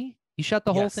way. You shot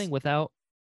the whole thing without.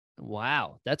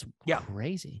 Wow, that's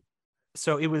crazy.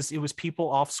 So it was people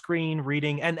off screen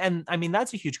reading, and I mean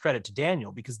that's a huge credit to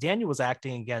Daniel, because Daniel was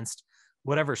acting against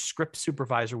whatever script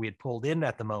supervisor we had pulled in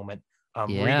at the moment,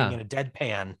 reading in a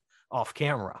deadpan off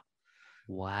camera.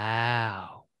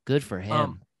 Wow. Good for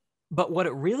him. But what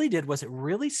it really did was it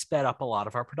really sped up a lot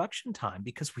of our production time,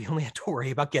 because we only had to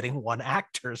worry about getting one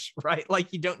actors, right?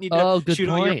 Like, you don't need to shoot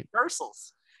all your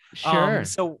rehearsals. Sure.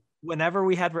 So whenever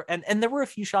we had, and there were a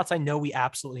few shots I know we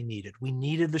absolutely needed. We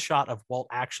needed the shot of Walt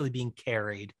actually being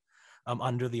carried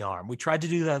under the arm. We tried to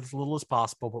do that as little as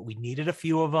possible, but we needed a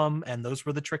few of them. And those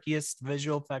were the trickiest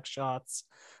visual effects shots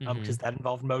because that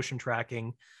involved motion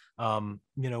tracking.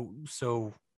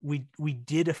 So we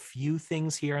did a few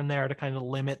things here and there to kind of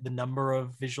limit the number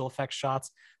of visual effects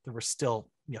shots. There were still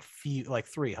a few, like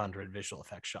 300 visual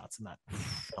effects shots in that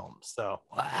film. So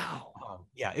wow,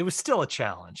 it was still a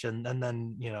challenge. And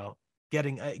then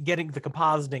getting the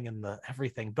compositing and the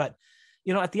everything. But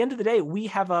at the end of the day, we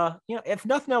have if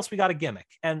nothing else, we got a gimmick.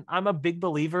 And I'm a big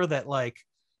believer that, like,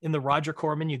 in the Roger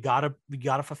Corman, you gotta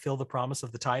fulfill the promise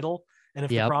of the title. And if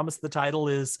the promise of the title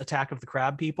is Attack of the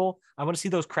Crab People, I want to see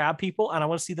those crab people, and I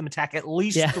want to see them attack at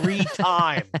least 3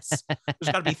 times.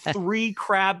 There's got to be 3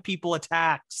 crab people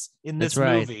attacks in this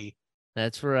movie.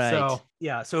 That's right.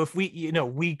 So if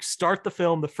we start the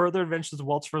film, The Further Adventures of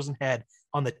Walt's Frozen Head,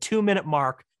 on the 2-minute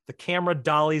mark, the camera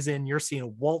dollies in, you're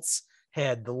seeing Walt's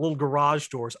head, the little garage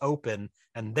doors open,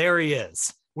 and there he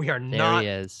is. We are not,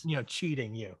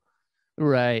 cheating you.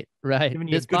 Right.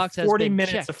 This box has 40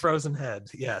 minutes checked. Of Frozen Head.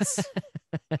 Yes.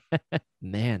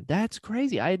 Man, that's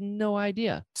crazy. I had no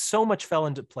idea. So much fell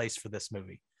into place for this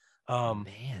movie.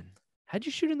 Man, how'd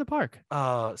you shoot in the park?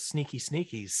 Sneaky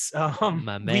sneakies.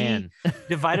 My man. We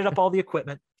divided up all the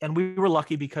equipment, and we were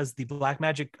lucky because the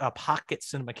Blackmagic Pocket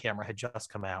Cinema camera had just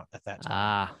come out at that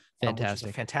time.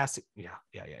 Fantastic. Fantastic. Yeah.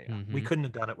 Mm-hmm. We couldn't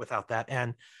have done it without that.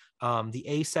 And the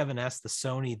A7S, the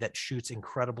Sony that shoots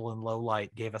incredible in low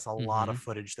light, gave us a lot of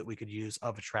footage that we could use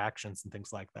of attractions and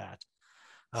things like that.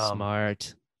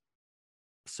 Smart.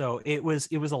 So it was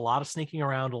a lot of sneaking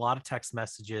around, a lot of text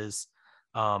messages.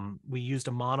 We used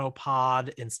a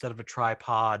monopod instead of a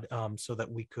tripod so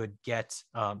that we could get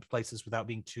places without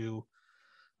being too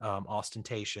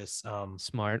ostentatious.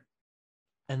 Smart.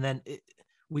 And then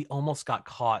we almost got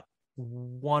caught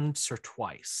once or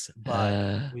twice,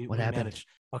 but we managed.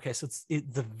 Okay, so it's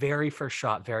the very first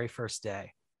shot, very first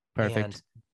day. Perfect. And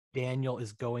Daniel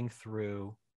is going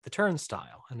through the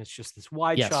turnstile, and it's just this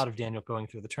wide shot of Daniel going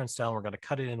through the turnstile. And we're going to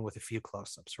cut it in with a few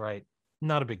close-ups, right?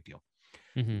 Not a big deal.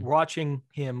 Watching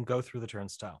him go through the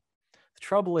turnstile. The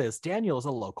trouble is, Daniel is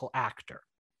a local actor.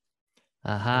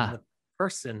 And the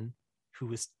person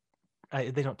who is,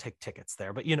 they don't take tickets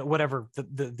there, but whatever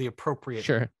the appropriate.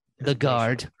 Sure. The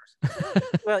guard.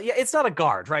 Well, yeah, it's not a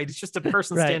guard, right? It's just a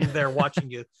person standing there watching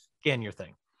you scan your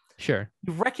thing. Sure.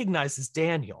 He recognizes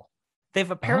Daniel, They've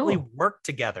apparently worked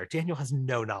together. Daniel has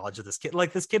no knowledge of this kid.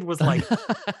 Like this kid was like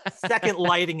second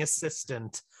lighting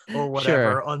assistant or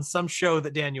whatever on some show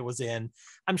that Daniel was in.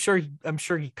 I'm sure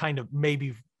he kind of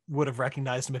maybe would have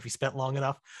recognized him if he spent long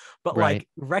enough, but like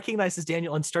recognizes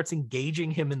Daniel and starts engaging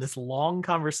him in this long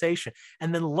conversation,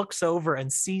 and then looks over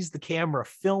and sees the camera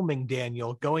filming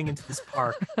Daniel going into this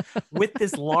park with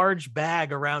this large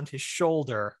bag around his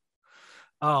shoulder.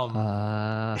 So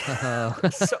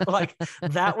like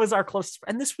that was our closest,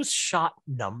 and this was shot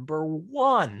number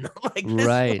 1. Like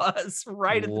this was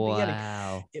right at the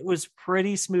beginning. It was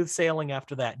pretty smooth sailing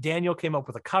after that. Daniel came up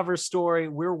with a cover story.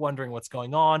 We're wondering what's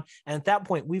going on, and at that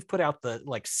point we've put out the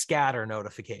like scatter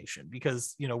notification,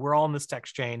 because you know we're all in this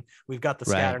text chain. We've got the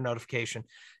scatter notification,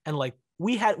 and like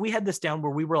we had this down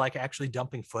where we were like actually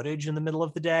dumping footage in the middle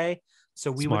of the day,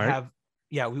 so we would have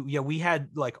we had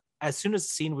like, as soon as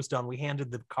the scene was done, we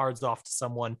handed the cards off to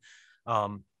someone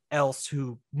else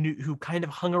who kind of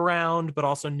hung around, but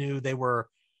also knew they were,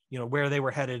 you know, where they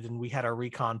were headed, and we had our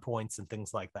recon points and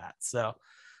things like that. So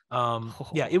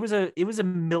it was a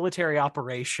military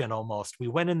operation almost. We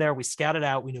went in there, we scouted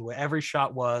out, we knew where every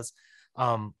shot was.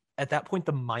 At that point,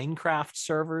 the Minecraft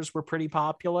servers were pretty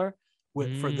popular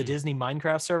for the Disney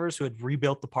Minecraft servers who had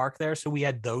rebuilt the park there. So we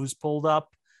had those pulled up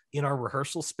in our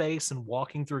rehearsal space and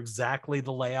walking through exactly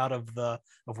the layout of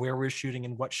where we were shooting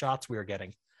and what shots we were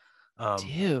getting.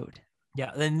 Dude.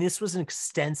 Yeah. Then this was an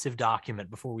extensive document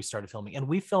before we started filming, and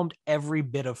we filmed every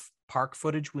bit of park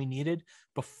footage we needed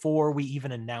before we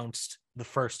even announced the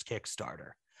first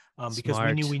Kickstarter. Because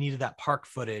we knew we needed that park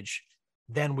footage.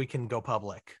 Then we can go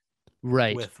public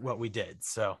with what we did.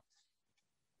 So.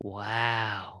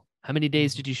 Wow. How many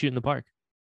days did you shoot in the park?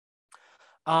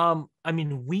 I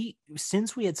mean,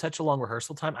 since we had such a long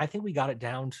rehearsal time, I think we got it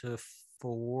down to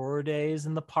 4 days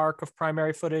in the park of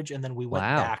primary footage, and then we went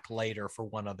back later for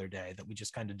one other day that we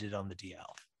just kind of did on the DL.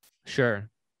 Sure.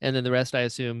 And then the rest, I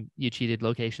assume you cheated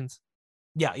locations?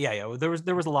 Yeah. There was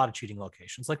a lot of cheating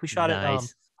locations. Like we shot it.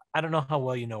 I don't know how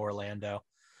well you know Orlando.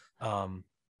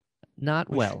 Not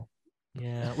well.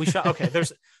 Yeah, we shot. Okay,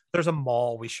 there's a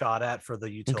mall we shot at for the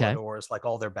utilidors, like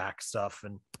all their back stuff,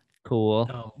 and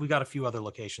cool. We got a few other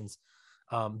locations.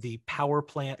 The power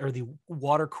plant or the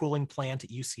water cooling plant at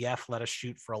UCF let us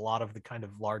shoot for a lot of the kind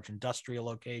of large industrial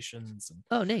locations.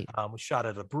 And, neat. We shot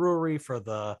at a brewery for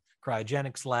the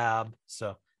cryogenics lab.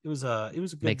 So it was a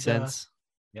good. Makes sense.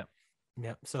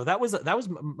 Yeah. So that was.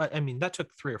 I mean, that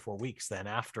took 3 or 4 weeks then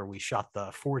after we shot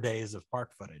the 4 days of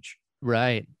park footage.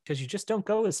 Right. Because you just don't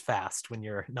go as fast when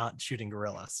you're not shooting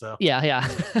gorilla. So yeah.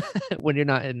 When you're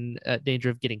not in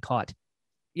danger of getting caught.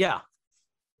 Yeah.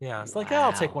 It's like,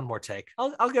 I'll take one more take.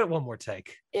 I'll get one more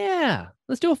take. Yeah.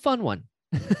 Let's do a fun one.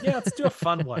 Yeah, let's do a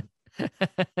fun one.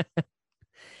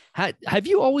 Have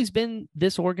you always been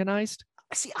this organized?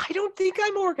 See, I don't think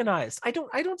I'm organized. I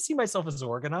don't see myself as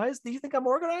organized. Do you think I'm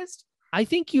organized? I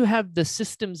think you have the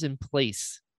systems in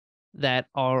place that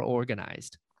are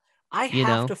organized. I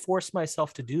have to force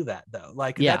myself to do that though.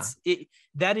 Like that's it.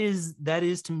 That is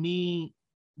to me,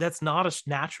 that's not a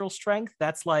natural strength.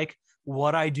 That's like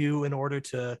what I do in order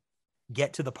to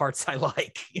get to the parts I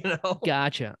like, you know?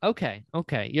 Gotcha. Okay.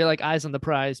 You're like eyes on the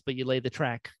prize, but you lay the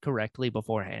track correctly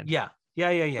beforehand. Yeah.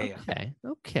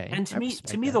 Okay. And to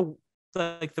me,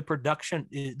 the production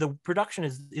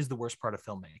is the worst part of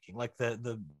filmmaking. Like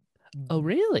the Oh,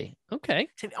 really? Okay.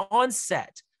 On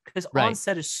set. Because on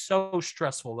set is so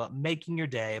stressful about making your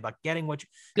day, about getting what you.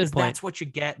 Good point. That's what you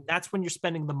get. And that's when you're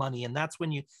spending the money, and that's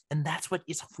what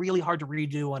it's really hard to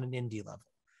redo on an indie level.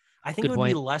 I think it would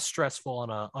be less stressful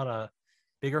on a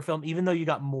bigger film, even though you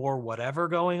got more whatever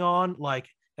going on. Like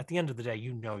at the end of the day,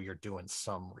 you're doing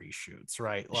some reshoots,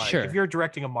 right? Like if you're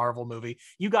directing a Marvel movie,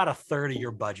 you got a third of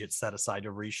your budget set aside to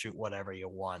reshoot whatever you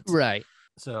want, right?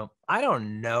 So I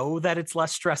don't know that it's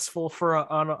less stressful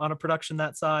on a production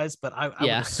that size, but I would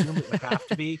assume it would have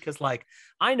to be, because like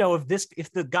I know if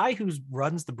the guy who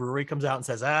runs the brewery comes out and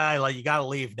says, like you got to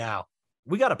leave now,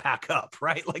 we got to pack up,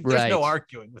 right? Like there's no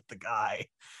arguing with the guy.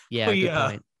 Yeah, good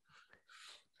point.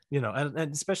 You know,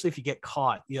 and especially if you get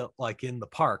caught, like in the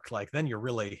park, like then you're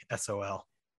really SOL.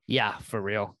 Yeah, for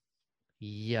real.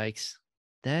 Yikes,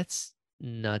 that's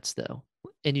nuts though.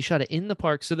 And you shot it in the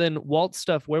park. So then Walt's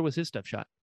stuff, where was his stuff shot?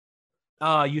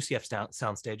 UCF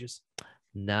sound stages.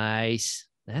 Nice.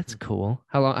 That's cool.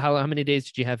 How many days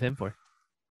did you have him for?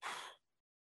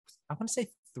 I want to say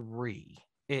 3.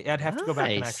 I'd have to go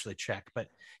back and actually check. But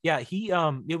yeah,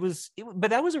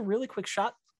 but that was a really quick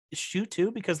shoot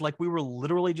too, because like we were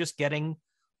literally just getting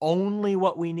only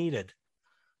what we needed.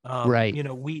 Right. You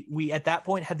know, we at that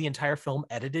point had the entire film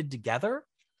edited together.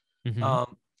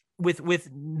 Mm-hmm. with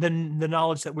the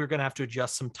knowledge that we were going to have to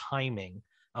adjust some timing,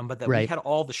 but that we Right. had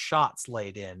all the shots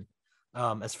laid in,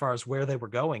 as far as where they were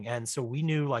going. And so we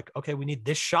knew, like, okay, we need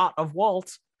this shot of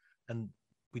Walt, and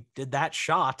we did that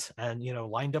shot and,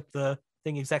 lined up the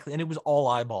thing exactly. And it was all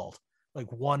eyeballed, like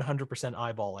 100%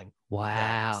 eyeballing.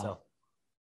 Wow.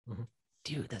 So,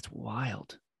 dude, that's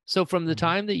wild. So from the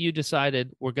time that you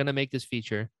decided we're going to make this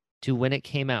feature to when it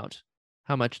came out,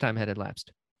 how much time had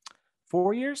elapsed?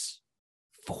 4 years.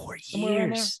 4 Somewhere around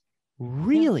there. years.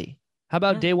 Really? Yeah. How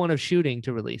about day one of shooting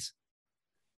to release?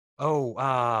 Oh,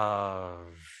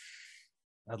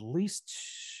 at least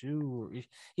 2.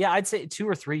 Yeah, I'd say 2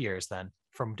 or 3 years then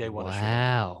from day one of shooting.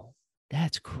 Wow.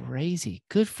 That's crazy.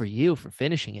 Good for you for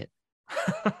finishing it.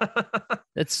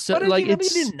 That's so, What like, you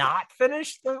it's did not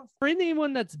finish though. For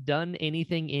anyone that's done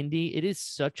anything indie, it is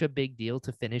such a big deal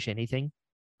to finish anything.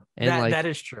 And that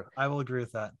is true. I will agree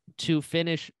with that. To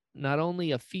finish not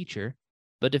only a feature,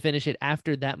 but to finish it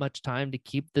after that much time, to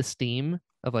keep the steam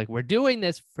of like, we're doing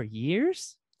this for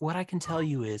years. What I can tell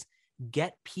you is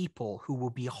get people who will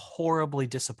be horribly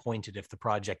disappointed if the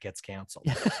project gets canceled.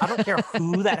 I don't care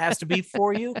who that has to be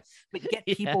for you, but get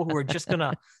people who are just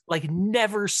gonna like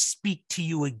never speak to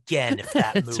you again if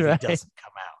that movie doesn't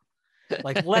come out.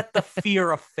 Like, let the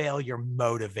fear of failure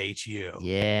motivate you.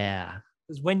 Yeah.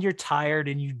 Because when you're tired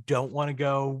and you don't want to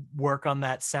go work on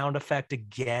that sound effect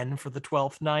again for the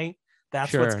 12th night,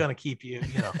 that's what's going to keep you,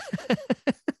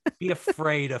 be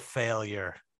afraid of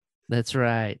failure. That's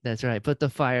right. That's right. Put the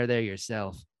fire there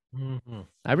yourself.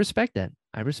 I respect that.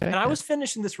 And I was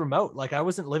finishing this remote. Like, I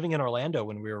wasn't living in Orlando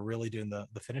when we were really doing the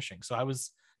finishing. So I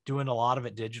was doing a lot of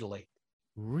it digitally.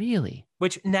 Really?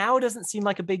 Which now doesn't seem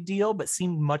like a big deal, but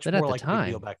seemed much more like a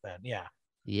big deal back then. Yeah.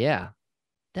 Yeah.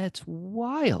 That's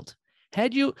wild.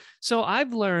 So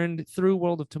I've learned through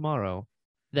World of Tomorrow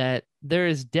that there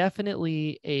is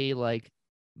definitely a like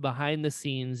behind the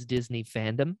scenes Disney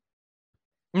fandom.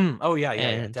 Oh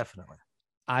yeah, definitely.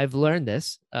 I've learned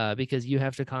this because you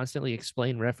have to constantly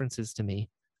explain references to me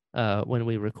when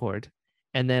we record.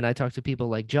 And then I talk to people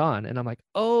like John and I'm like,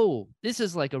 oh, this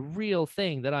is like a real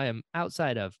thing that I am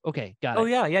outside of. Okay, got it. Oh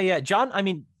yeah. John, I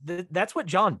mean, that's what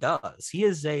John does. He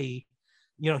is he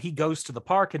goes to the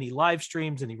park and he live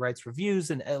streams and he writes reviews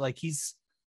and I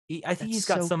think he's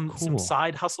got some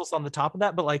side hustles on the top of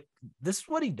that, but like this is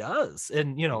what he does.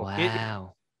 And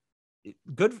wow.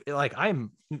 Good. Like,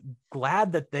 I'm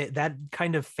glad that that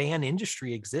kind of fan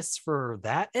industry exists for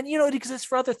that. And it exists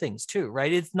for other things too,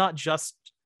 right? It's not just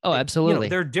absolutely.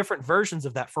 There are different versions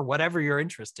of that for whatever your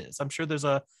interest is. I'm sure there's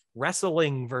a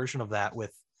wrestling version of that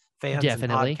with fans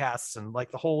and podcasts and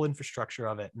like the whole infrastructure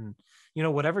of it. And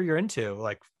whatever you're into,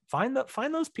 like find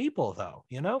those people though.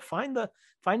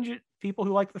 Find your people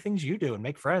who like the things you do and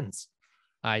make friends.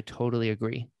 I totally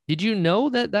agree. Did you know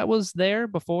that was there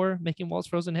before making Walt's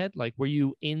Frozen Head? Like, were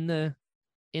you in the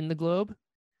globe?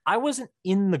 I wasn't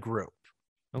in the group,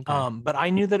 but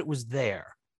I knew that it was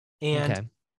there. And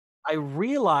I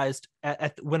realized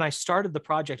when I started the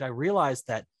project, I realized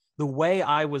that the way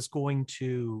I was going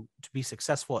to be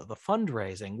successful at the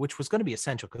fundraising, which was going to be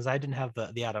essential because I didn't have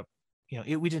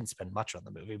we didn't spend much on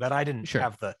the movie, but I didn't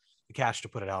have the cash to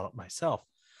put it out myself.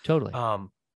 Totally.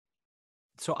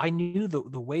 So I knew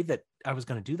the way that I was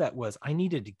going to do that was I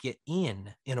needed to get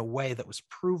in a way that was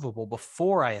provable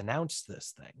before I announced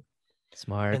this thing.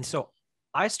 Smart. And so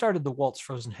I started the Walt's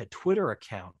Frozen Head Twitter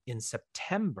account in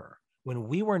September when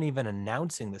we weren't even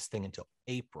announcing this thing until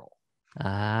April.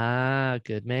 Ah,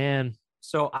 good man.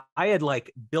 So I had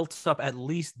like built up at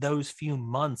least those few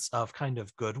months of kind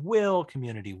of goodwill,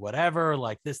 community, whatever,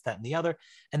 like this, that, and the other.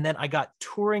 And then I got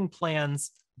Touring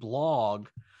Plans blog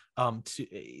to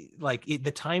like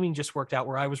the timing just worked out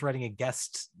where I was writing a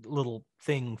guest little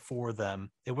thing for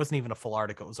them. It wasn't even a full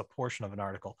article. It was a portion of an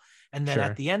article. And then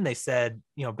at the end, they said,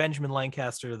 Benjamin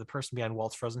Lancaster, the person behind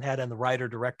Walt's Frozen Head and the writer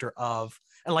director of,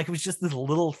 and like, it was just this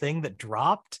little thing that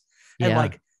dropped. And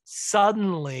like,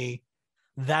 suddenly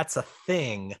that's a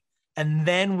thing. And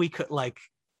then we could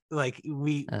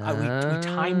we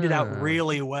timed it out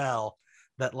really well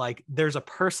that like, there's a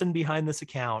person behind this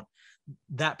account.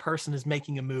 That person is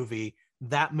making a movie,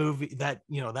 that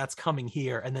that's coming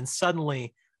here. And then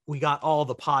suddenly we got all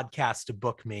the podcasts to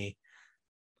book me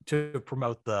to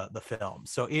promote the film.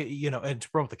 So and to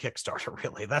promote the Kickstarter,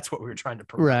 really, that's what we were trying to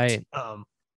promote. Right.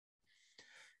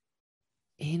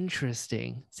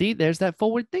 Interesting. See, there's that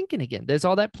forward thinking again. There's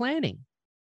all that planning.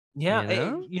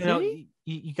 Yeah.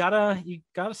 You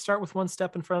gotta start with one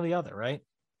step in front of the other, right?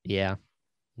 Yeah,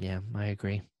 I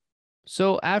agree.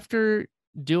 So after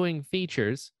doing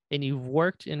features and you've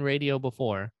worked in radio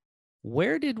before,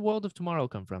 where did World of Tomorrow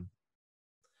come from?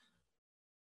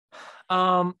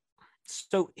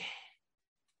 So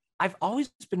I've always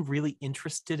been really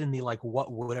interested in the like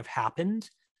what would have happened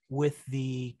with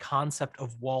the concept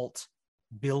of Walt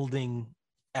building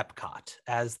Epcot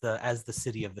as the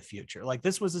city of the future. Like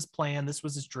this was his plan, this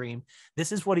was his dream.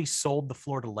 This is what he sold the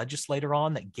Florida legislator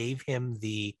on that gave him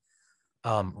the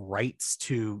rights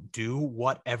to do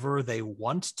whatever they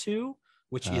want to,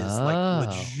 which is like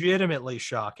legitimately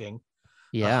shocking.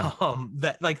 Yeah.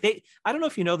 That like I don't know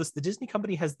if you know this, the Disney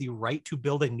company has the right to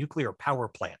build a nuclear power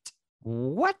plant.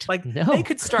 What? Like no. They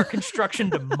could start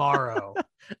construction tomorrow.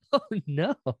 Oh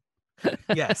no.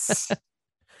 Yes.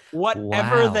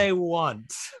 Whatever they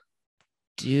want.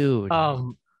 Dude.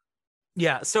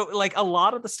 Yeah, so like a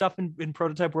lot of the stuff in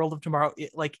Prototype World of Tomorrow,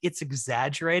 it's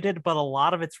exaggerated, but a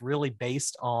lot of it's really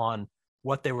based on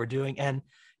what they were doing. And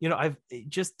I've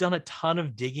just done a ton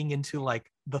of digging into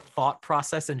like the thought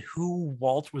process and who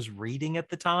Walt was reading at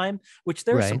the time, which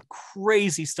there's some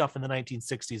crazy stuff in the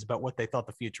 1960s about what they thought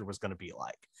the future was going to be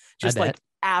like. Just like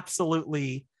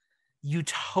absolutely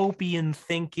utopian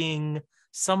thinking.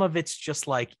 Some of it's just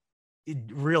like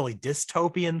really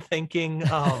dystopian thinking.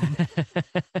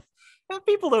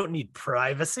 People don't need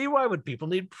privacy. Why would people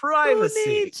need privacy?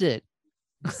 Who needs it?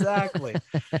 Exactly.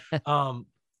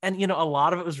 And a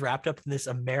lot of it was wrapped up in this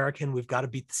American, we've got to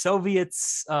beat the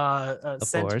Soviets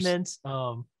sentiment.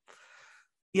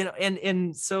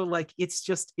 And so like it's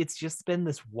just been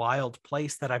this wild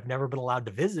place that I've never been allowed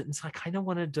to visit. And so I kind of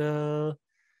wanted to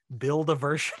build a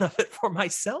version of it for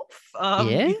myself.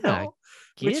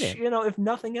 If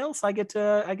nothing else, I get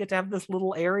to have this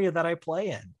little area that I play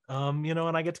in.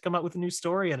 And I get to come out with a new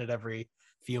story in it every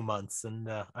few months. And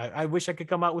I wish I could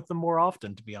come out with them more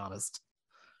often, to be honest.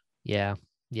 Yeah.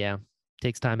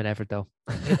 Takes time and effort though.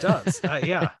 It does.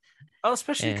 Yeah. Oh,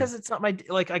 especially because it's not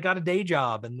I got a day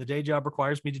job, and the day job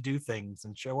requires me to do things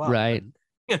and show up. Right.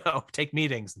 And, take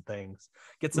meetings and things.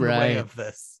 Gets in the way of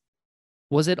this.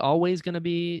 Was it always going to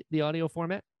be the audio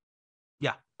format?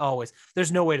 Yeah, always.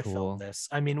 There's no way to film this.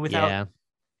 I mean, without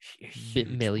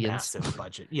millions, massive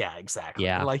budget. Yeah, exactly.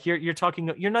 Yeah. Like you're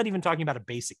not even talking about a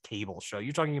basic cable show.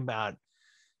 You're talking about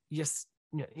just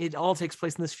it all takes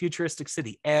place in this futuristic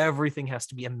city. Everything has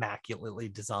to be immaculately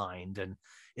designed, and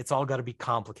it's all got to be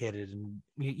complicated, and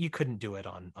you couldn't do it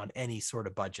on any sort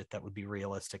of budget that would be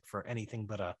realistic for anything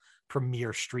but a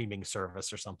premier streaming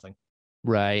service or something.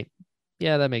 Right.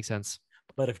 Yeah, that makes sense.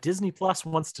 But if Disney Plus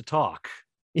wants to talk,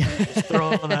 just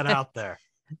throwing that out there.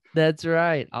 That's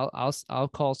right. I'll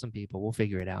call some people. We'll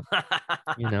figure it out.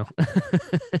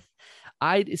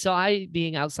 I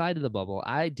being outside of the bubble,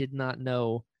 I did not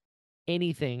know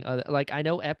anything. Like I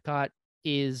know Epcot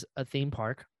is a theme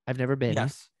park. I've never been.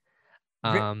 Yes.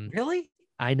 Really?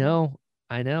 I know.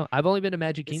 I've only been to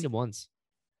Magic Kingdom once.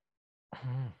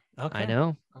 Okay. I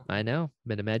know.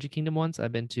 Been to Magic Kingdom once.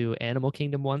 I've been to Animal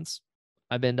Kingdom once.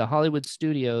 I've been to Hollywood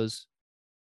Studios,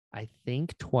 I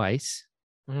think twice.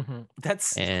 Mm-hmm.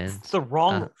 That's the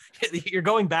wrong. You're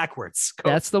going backwards.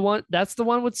 That's the one. That's the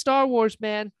one with Star Wars,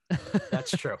 man.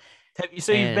 That's true.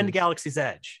 So you've been to Galaxy's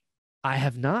Edge? I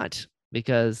have not,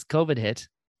 because COVID hit,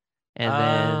 and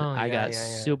then I got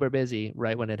super busy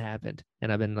right when it happened,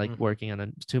 and I've been working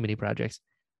on too many projects.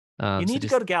 You need to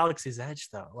go to Galaxy's Edge,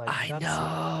 though. I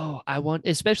know. I want,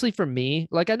 especially for me.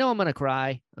 Like I know I'm gonna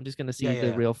cry. I'm just gonna see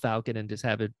the real Falcon and just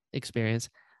have an experience.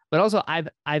 But also,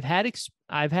 I've had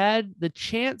the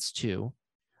chance to,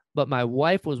 but my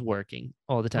wife was working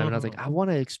all the time, and I was like, I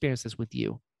want to experience this with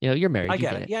you. You're married. I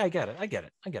get it. Yeah, I get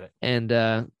it. And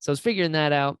so I was figuring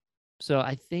that out. So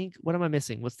I think, what am I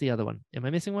missing? What's the other one? Am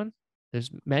I missing one? There's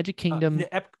Magic Kingdom.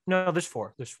 No, there's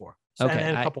four. Okay,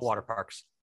 and a couple water parks.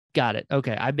 Got it.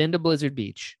 Okay, I've been to Blizzard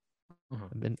Beach.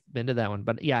 I've been to that one,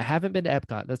 but yeah, I haven't been to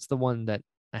Epcot. That's the one that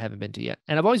I haven't been to yet,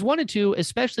 and I've always wanted to,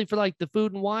 especially for like the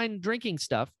food and wine, drinking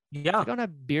stuff. Yeah, I don't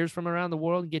have beers from around the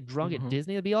world and get drunk at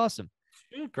Disney. It'd be awesome.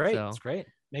 Great, it's great.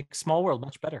 Make Small World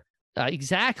much better.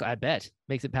 Exactly, I bet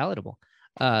makes it palatable.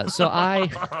 So I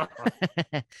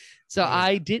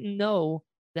didn't know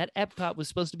that Epcot was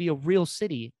supposed to be a real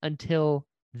city until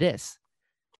this.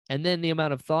 And then the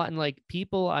amount of thought and like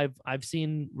people I've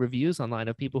seen reviews online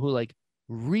of people who like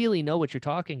really know what you're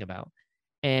talking about,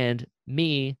 and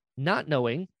me not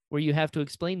knowing, where you have to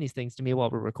explain these things to me while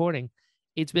we're recording.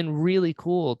 It's been really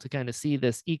cool to kind of see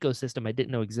this ecosystem I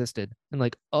didn't know existed, and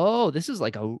like, oh, this is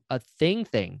like a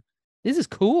thing. This is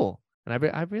cool. And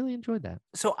I really enjoyed that.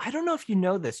 So I don't know if you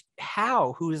know this.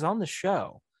 Hal, who is on the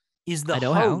show, is the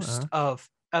host of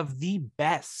the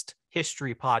best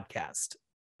history podcast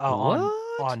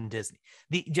on Disney.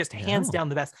 Hands down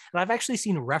the best. And I've actually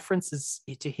seen references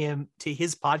to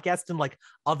his podcast and like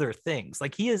other things.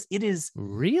 Like it is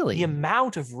really the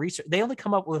amount of research. They only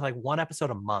come up with like one episode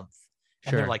a month.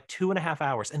 and they're like 2.5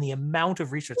 hours. And the amount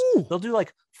of research, they'll do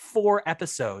like 4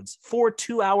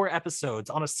 2-hour episodes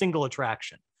on a single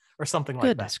attraction or something like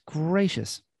that. Goodness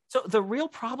gracious. So the real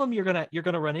problem you're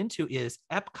gonna run into is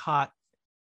Epcot,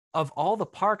 of all the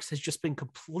parks, has just been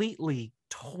completely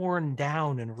torn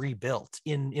down and rebuilt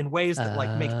in ways that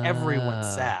like make everyone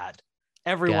sad.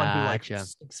 Everyone who like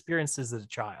experiences as a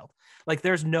child. Like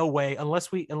there's no way,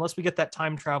 unless we get that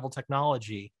time travel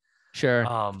technology,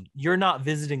 you're not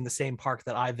visiting the same park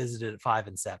that I visited at 5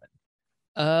 and 7.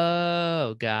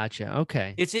 Oh, gotcha.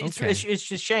 Okay. It's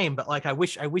just a shame, but like I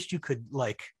wish you could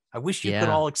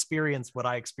all experience what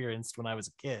I experienced when I was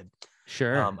a kid.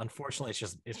 Sure. Unfortunately,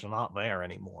 it's not there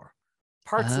anymore.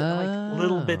 Parts like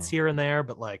little bits here and there,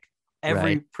 but like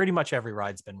pretty much every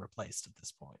ride's been replaced at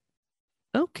this point.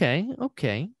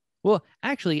 Okay. Well,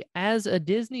 actually, as a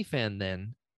Disney fan,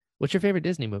 then, what's your favorite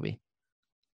Disney movie?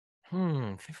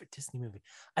 Favorite Disney movie.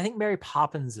 I think Mary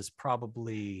Poppins is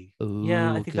probably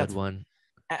I think that's one.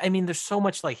 I mean, there's so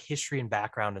much like history and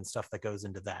background and stuff that goes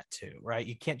into that too, right?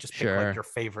 You can't just pick like your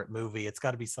favorite movie. It's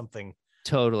got to be something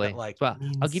totally that, like, well,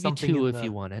 I'll give you 2 if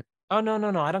you want it. Oh no,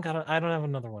 I don't have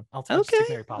another one. I'll take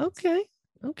Mary Poppins.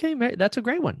 Okay, Mary, that's a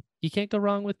great one. You can't go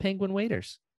wrong with Penguin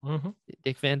Waiters.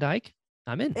 Dick Van Dyke,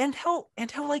 I'm in. And how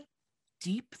like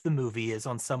deep the movie is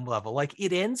on some level. Like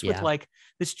it ends with like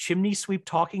this chimney sweep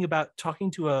talking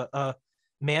to a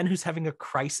man who's having a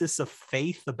crisis of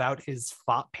faith about his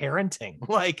parenting.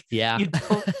 Like, you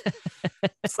don't.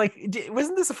 It's like,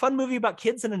 wasn't this a fun movie about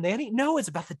kids and a nanny? No, it's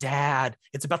about the dad.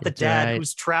 It's about the dad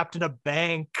who's trapped in a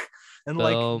bank and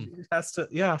like has to.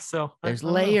 Yeah, so there's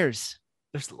layers.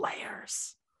 There's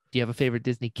layers. Do you have a favorite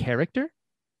Disney character?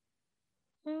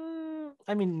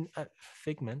 I mean,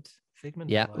 Figment.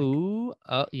 Yeah. Like. Ooh.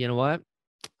 Oh, you know what?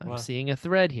 I'm seeing a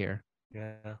thread here.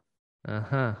 Yeah.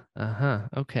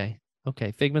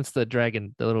 Okay. Figment's the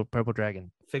dragon, the little purple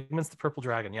dragon. Figment's the purple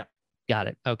dragon. Yeah. Got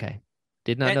it. Okay.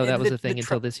 Did not know that was a thing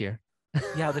until this year.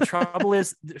 Yeah. The trouble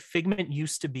is, Figment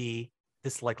used to be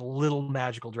this like little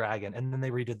magical dragon, and then they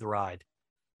redid the ride,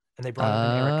 and they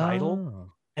brought in Eric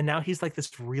Idle, and now he's like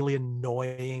this really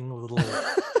annoying little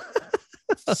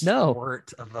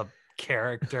squirt of a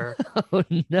character. Oh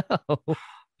no.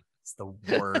 It's the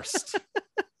worst.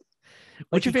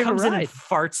 What's your favorite ride? And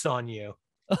farts on you.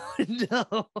 Oh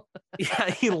no. Yeah,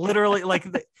 he literally like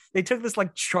they took this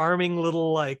like charming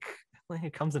little like he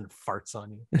comes and farts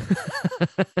on you.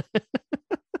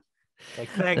 Like,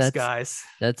 thanks, guys.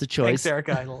 That's a choice. Thanks, Eric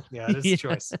Idle. Yeah, it is a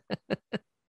choice.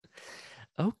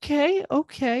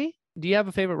 Okay. Do you have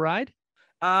a favorite ride?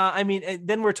 I mean,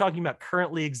 then we're talking about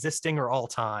currently existing or all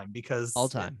time, because all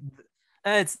time.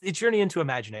 It's Journey into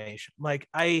Imagination. Like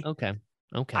I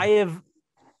have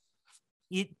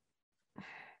it.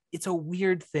 It's a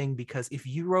weird thing, because if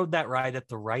you rode that ride at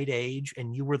the right age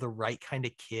and you were the right kind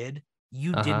of kid,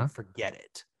 you didn't forget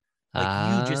it.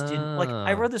 Like you just didn't. Like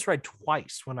I rode this ride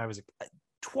twice when I was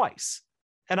twice,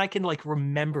 and I can like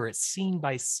remember it scene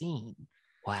by scene.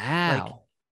 Wow. Like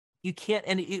you can't.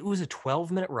 And it was a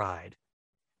 12-minute ride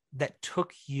that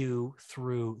took you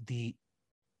through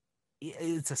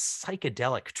it's a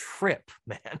psychedelic trip,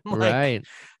 man. Like,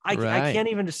 I can't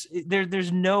even just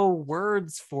there's no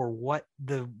words for what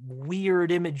the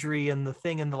weird imagery and the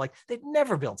thing and the like. They'd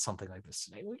never built something like this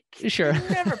today. Sure.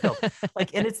 Never built.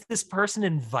 Like, and it's this person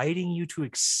inviting you to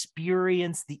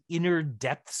experience the inner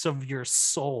depths of your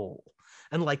soul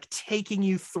and like taking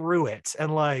you through it,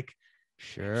 and like,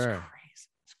 sure,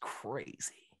 it's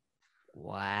crazy.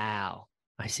 Wow.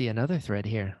 I see another thread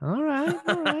here. All right.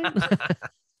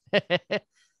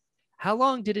 How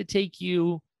long did it take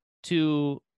you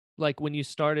to, like, when you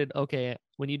started,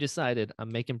 when you decided I'm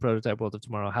making Prototype World of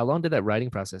Tomorrow, how long did that writing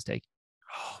process take?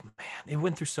 Oh man, it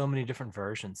went through so many different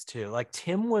versions too. Like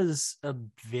Tim was a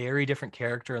very different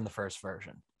character in the first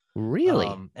version. Really?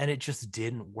 And it just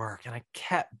didn't work. And I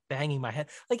kept banging my head.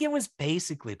 Like, it was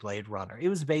basically Blade Runner. It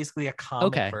was basically a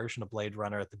comic version of Blade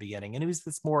Runner at the beginning. And it was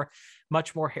this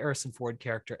much more Harrison Ford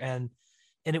character. And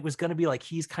it was going to be like,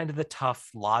 he's kind of the tough,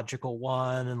 logical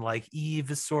one. And like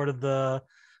Eve is sort of the,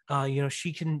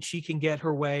 she can get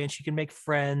her way and she can make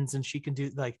friends and she can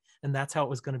do like, and that's how it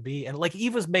was going to be. And like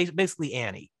Eve was basically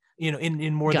Annie,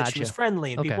 in more that she was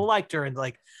friendly and people liked her. And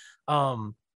like,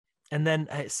 and then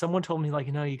someone told me, like,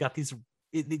 you got these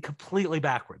completely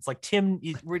backwards. Like Tim,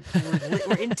 we're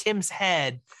in Tim's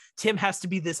head. Tim has to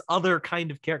be this other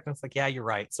kind of character. It's like, yeah, you're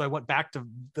right. So I went back to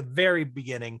the very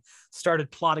beginning,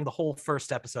 started plotting the whole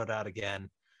first episode out again.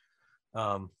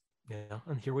 And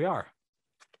here we are.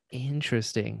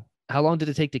 Interesting. How long did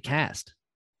it take to cast?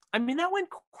 I mean, that went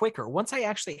quicker. Once I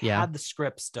actually had the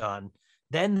scripts done,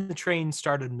 then the train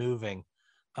started moving.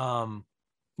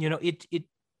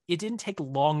 it didn't take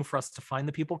long for us to find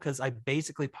the people, because I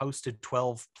basically posted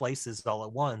 12 places all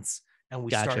at once, and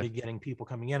we started getting people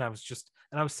coming in. I was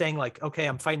saying like, okay,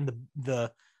 I'm fighting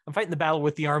the battle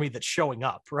with the army that's showing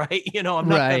up, right? I'm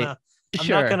not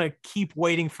gonna keep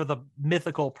waiting for the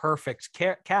mythical perfect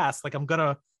cast. Like, I'm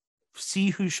gonna see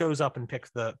who shows up and pick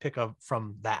up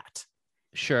from that.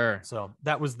 Sure. So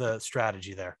that was the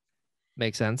strategy there.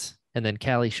 Makes sense. And then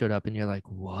Callie showed up and you're like,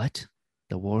 what?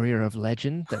 The warrior of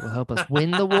legend that will help us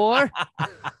win the war?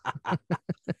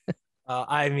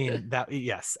 I mean,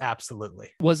 yes,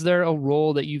 absolutely. Was there a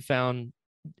role that you found,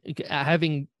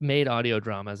 having made audio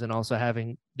dramas and also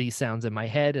having these sounds in my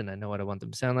head, and I know what I want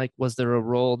them to sound like, was there a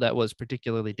role that was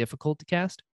particularly difficult to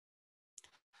cast?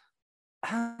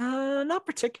 Not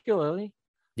particularly.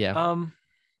 Yeah.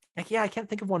 I can't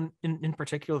think of one in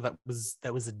particular that was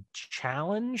a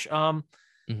challenge. I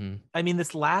mean,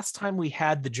 this last time we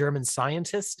had the German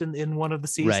scientist in one of the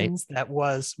seasons,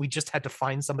 we just had to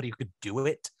find somebody who could do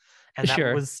it, and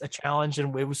that was a challenge,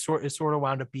 and it sort of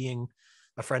wound up being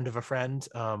a friend of a friend.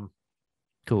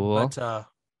 Cool. But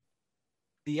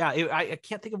I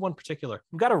can't think of one particular.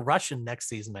 We've got a Russian next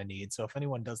season I need, so if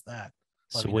anyone does that,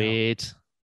 sweet.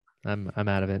 I'm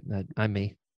out of it. I'm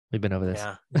me. We've been over this.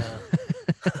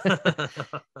 Yeah.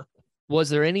 Was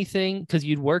there anything, because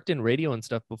you'd worked in radio and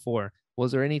stuff before,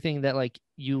 was there anything that like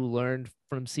you learned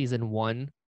from season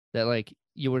 1 that like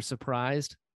you were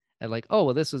surprised and like, oh,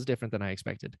 well, this was different than I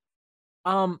expected?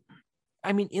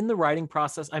 I mean, in the writing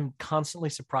process, I'm constantly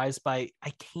surprised by,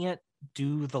 I can't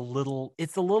do the little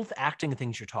acting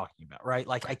things you're talking about, right?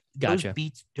 Like those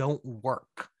beats don't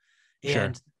work.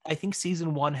 And I think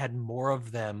season 1 had more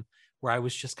of them, where I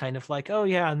was just kind of like, oh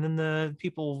yeah, and then the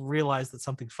people realize that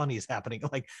something funny is happening.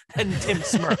 Like, then Tim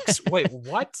smirks. Wait,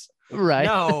 what? Right.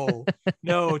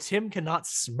 No, Tim cannot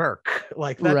smirk.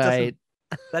 Like, that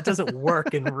doesn't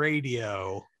work in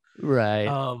radio. Right.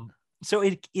 So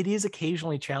it is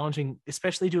occasionally challenging,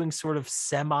 especially doing sort of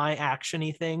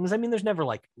semi-actiony things. I mean, there's never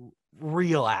like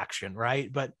real action,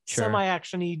 right? But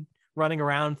semi-actiony running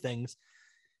around things,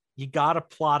 you got to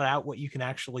plot out what you can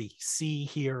actually see,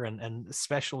 hear, and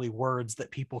especially words that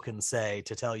people can say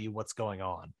to tell you what's going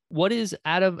on. What is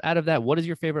out of that? What is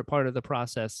your favorite part of the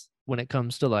process when it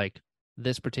comes to like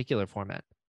this particular format?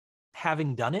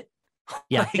 Having done it.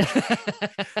 Yeah.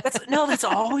 That's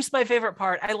always my favorite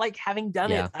part. I like having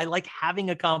done it. I like having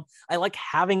I like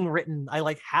having written. I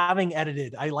like having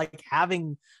edited. I like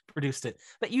having produced it.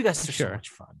 But you guys are so much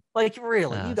fun. Like,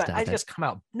 really, you guys, I just come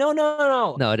out. No.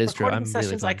 No, it is true. I'm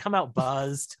sessions, really I come out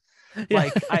buzzed.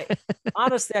 Like, I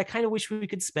honestly, I kind of wish we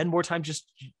could spend more time just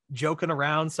joking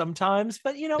around sometimes,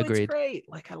 but Agreed. It's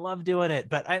great. Like, I love doing it,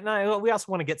 but we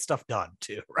also want to get stuff done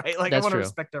too, right? Like, I want to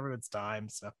respect everyone's time.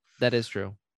 So that is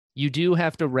true. You do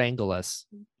have to wrangle us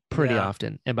pretty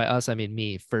often. And by us, I mean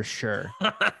me, for sure.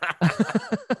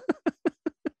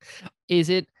 Is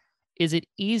it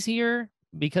easier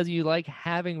because you like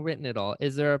having written it all?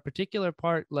 Is there a particular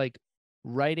part like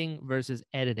writing versus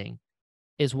editing?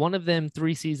 Is one of them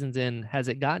 3 seasons in, has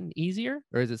it gotten easier,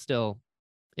 or is it still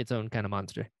its own kind of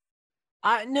monster?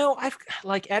 No, I've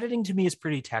like, editing to me is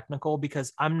pretty technical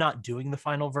because I'm not doing the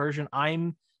final version.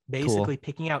 I'm basically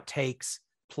picking out takes,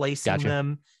 placing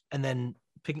them, and then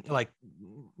picking like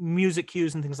music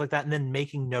cues and things like that, and then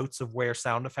making notes of where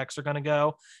sound effects are going to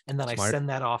go, and then I send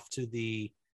that off to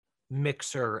the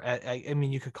mixer. I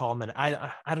mean, you could call them, and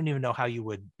I don't even know how you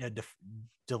would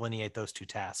delineate those 2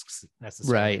 tasks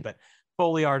necessarily, but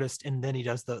Foley artist, and then he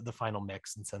does the final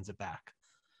mix and sends it back.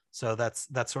 So that's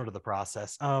sort of the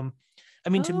process. I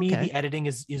mean, to me, the editing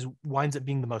is winds up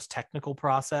being the most technical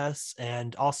process,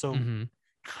 and also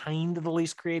kind of the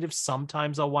least creative.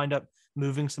 Sometimes I'll wind up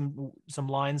moving some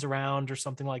lines around or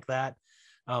something like that,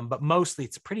 but mostly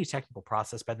it's a pretty technical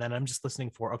process. By then I'm just listening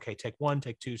for, okay, take 1,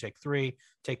 take 2, take 3.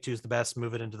 Take 2 is the best,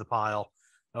 move it into the pile.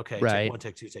 Okay, take 1,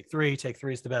 take 2, take 3. Take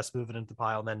 3 is the best, move it into the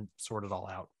pile, and then sort it all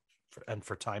out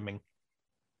for timing.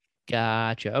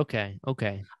 Gotcha. Okay.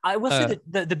 I will say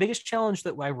that the biggest challenge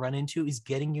that I run into is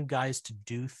getting you guys to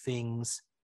do things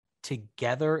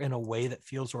together in a way that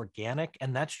feels organic,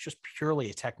 and that's just purely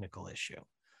a technical issue.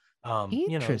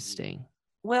 Interesting.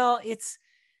 Well, it's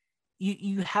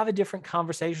you have a different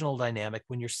conversational dynamic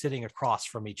when you're sitting across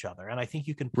from each other, and I think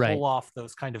you can pull off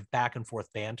those kind of back and forth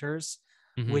banters,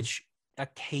 which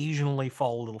occasionally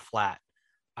fall a little flat.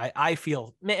 I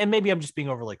feel, and maybe I'm just being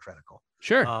overly critical.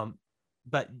 Sure.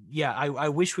 But yeah, I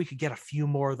wish we could get a few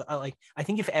more. Like, I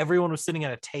think if everyone was sitting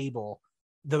at a table,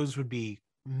 those would be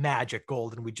magic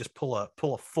gold, and we just pull a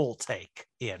full take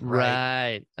in,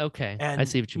 right? Okay, and I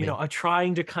see what you mean. I'm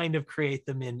trying to kind of create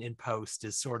them in post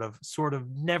is sort of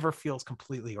never feels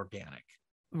completely organic.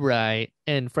 Right.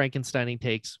 And Frankensteining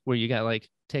takes where you got like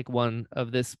take one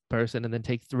of this person and then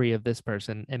take three of this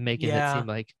person and making it seem Yeah.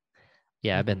 like,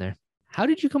 yeah, I've been Mhm. there. How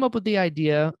did you come up with the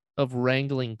idea of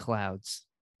wrangling clouds?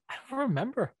 I don't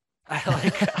remember. I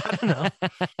don't know.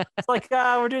 It's like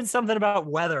we're doing something about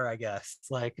weather, I guess.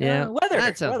 It's like Yeah,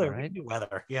 that sounds all weather. We right. can do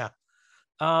weather. Yeah.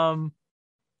 Um,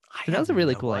 I But that was have a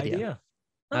really no cool idea. idea.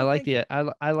 I Oh, like thank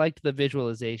you. I liked the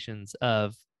visualizations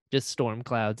of just storm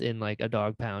clouds in like a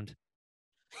dog pound.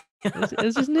 It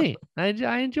was just neat. I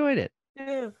enjoyed it.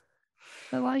 Yeah,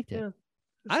 I liked it. yeah.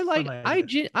 It's a fun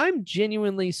idea. I'm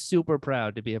genuinely super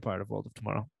proud to be a part of World of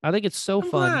Tomorrow. I think it's so I'm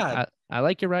fun. glad. I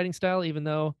like your writing style, even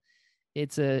though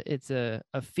it's a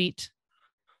feat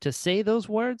to say those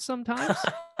words sometimes.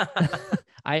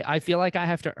 I feel like I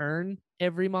have to earn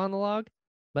every monologue,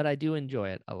 but I do enjoy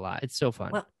it a lot. It's so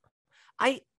fun. Well,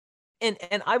 I and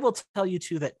I will tell you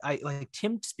too that I like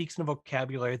Tim speaks in a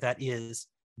vocabulary that is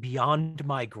beyond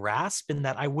my grasp, and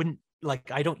that I wouldn't like.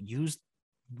 I don't use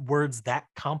words that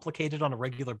complicated on a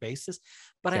regular basis,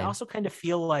 but I Same. also kind of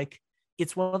feel like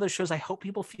it's one of those shows I hope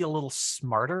people feel a little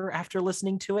smarter after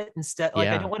listening to it. Instead, like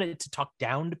I Yeah. don't want it to talk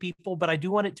down to people, but I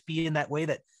do want it to be in that way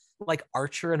that like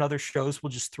Archer and other shows will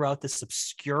just throw out this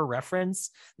obscure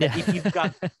reference that Yeah. if you've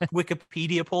got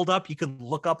Wikipedia pulled up, you can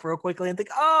look up real quickly and think,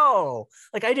 oh,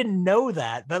 like I didn't know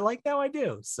that, but like now I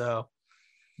do. So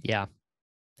Yeah.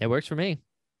 It works for me.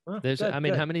 I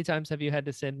mean, how good. many times have you had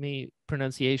to send me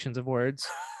pronunciations of words?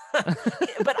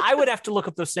 But I would have to look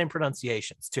up those same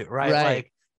pronunciations too, right? Right.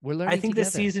 Like We're I learning think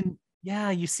this together. season, yeah,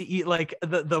 you see like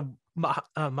the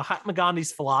Mahatma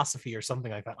Gandhi's philosophy or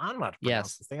something like that. I don't know how to pronounce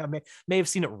Yes. this thing. I may have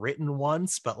seen it written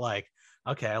once, but like,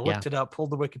 okay, I Yeah. looked it up,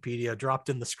 pulled the Wikipedia, dropped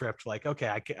in the script. Like,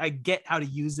 okay, I get how to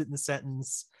use it in the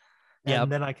sentence, Yep.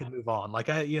 and then I can move on. Like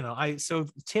so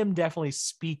Tim definitely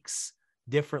speaks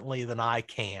differently than I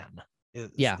can.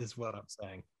 Is what I'm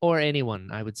saying. Or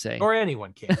anyone, I would say. Or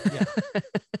anyone can. Yeah.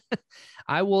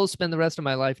 I will spend the rest of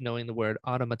my life knowing the word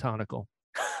automatonical.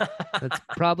 That's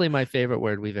probably my favorite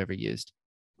word we've ever used.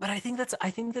 But I think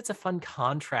that's a fun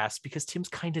contrast because Tim's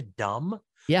kind of dumb,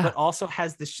 Yeah. but also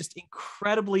has this just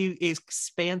incredibly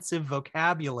expansive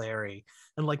vocabulary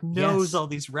and like knows Yes. all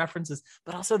these references,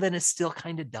 but also then is still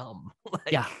kind of dumb. Like,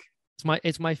 Yeah.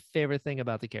 It's my favorite thing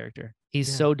about the character. He's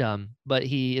yeah. so dumb, but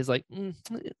he is like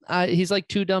he's like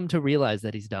too dumb to realize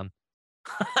that he's dumb.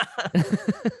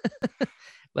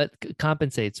 But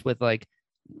compensates with like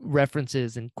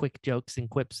references and quick jokes and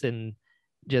quips and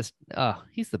just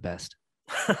he's the best.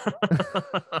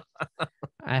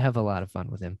 I have a lot of fun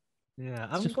with him. Yeah,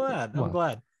 It's I'm just glad. I'm well,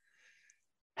 glad.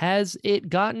 has it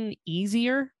gotten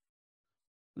easier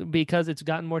because it's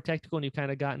gotten more technical and you've kind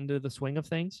of gotten into the swing of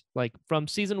things, like from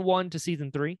season 1 to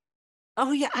season 3?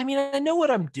 Oh yeah, I mean, I know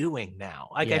what I'm doing now.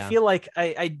 Like I Yeah, feel like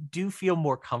I do feel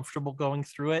more comfortable going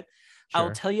through it. I'll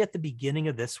sure. tell you at the beginning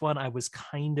of this one, I was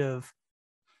kind of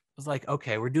was like,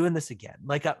 okay, we're doing this again.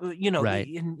 Like, Right.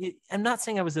 I'm not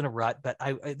saying I was in a rut, but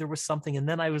I there was something, and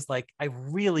then I was like, I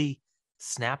really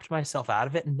snapped myself out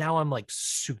of it, and now I'm like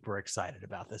super excited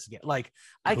about this again. Like,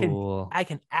 Cool. I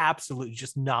can absolutely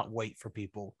just not wait for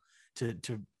people to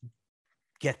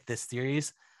get this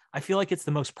series. I feel like it's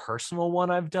the most personal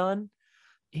one I've done,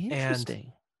 and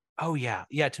Interesting. oh yeah,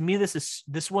 yeah. To me,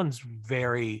 this one's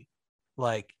very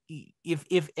like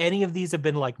if any of these have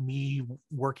been like me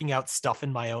working out stuff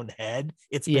in my own head,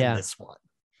 it's been Yeah. this one.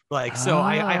 Like so,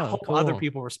 I Oh, hope other cool.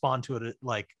 people respond to it.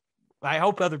 Like I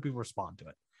hope other people respond to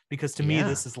it because to me, Yeah.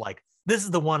 this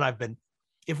is the one I've been.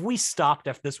 If we stopped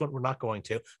after this one, we're not going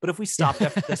to. But if we stopped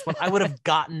after this one, I would have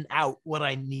gotten out what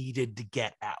I needed to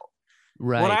get out.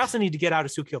 Right. What I also need to get out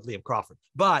is who killed Liam Crawford.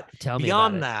 But Tell me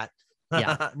about beyond it. that,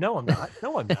 Yeah. no, I'm not.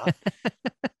 No, I'm not.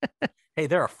 Hey,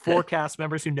 there are 4 cast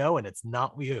members who know, and it's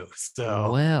not you.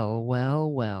 So,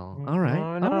 Well. All right. I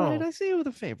All right. know. I see who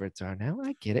the favorites are now.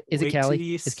 I get it. Is it Wait till Callie?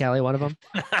 you. Is Callie one of them?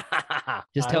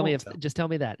 Just I tell me won't if. tell. Just tell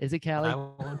me that. Is it Callie? I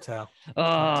won't tell. Oh.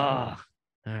 Won't tell.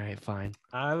 All right. Fine.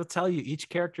 I will tell you. Each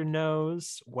character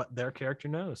knows what their character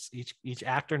knows. Each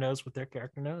actor knows what their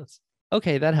character knows.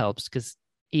 Okay, that helps because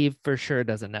Eve for sure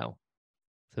doesn't know.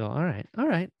 So all right.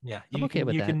 Yeah, I'm okay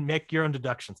with you that. can make your own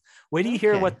deductions. Wait till you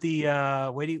hear what the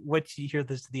what you hear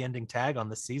the ending tag on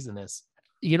this season is.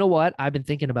 You know what? I've been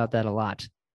thinking about that a lot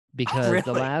because really?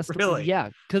 the last really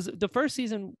yeah, because the first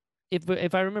season,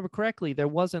 if I remember correctly, there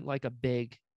wasn't like a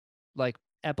big like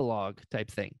epilogue type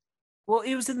thing. Well,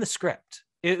 it was in the script.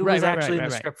 It Right, was right, actually right, in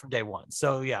the right. script from day one.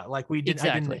 So yeah, like we did. I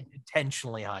Exactly. didn't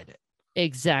intentionally hide it.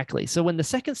 Exactly. So when the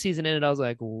second season ended, I was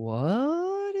like,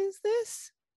 "What is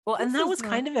this?" Well, and This that is was not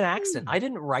kind of an accident. true. I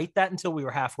didn't write that until we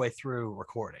were halfway through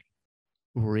recording.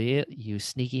 Real, you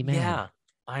sneaky man. Yeah,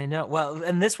 I know. Well,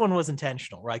 and this one was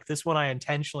intentional, right? This one I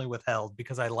intentionally withheld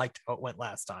because I liked how it went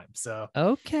last time. So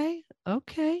Okay.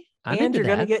 I'm and into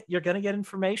that. you're gonna get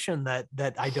information that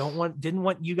I didn't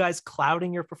want you guys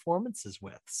clouding your performances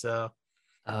with. So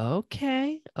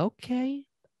Okay.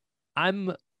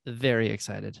 I'm very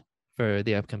excited for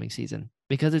the upcoming season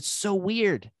because it's so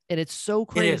weird and it's so it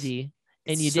is. crazy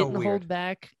and It's you so didn't weird. hold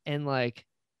back and like,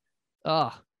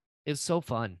 oh, it was so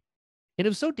fun. And it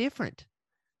was so different.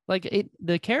 Like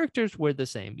the characters were the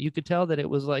same. You could tell that it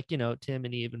was like, Tim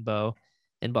and Eve and Bo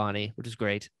and Bonnie, which is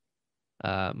great.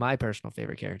 My personal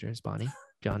favorite character is Bonnie.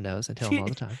 John knows. I tell him all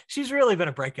the time. She's really been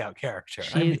a breakout character.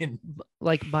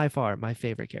 Like by far my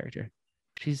favorite character.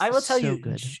 She's I will tell so you,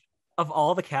 good. Of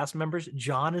all the cast members,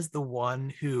 John is the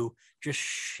one who just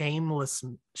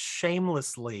shamelessly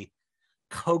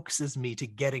coaxes me to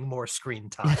getting more screen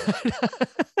time.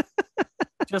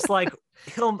 Just like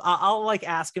I'll like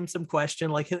ask him some question,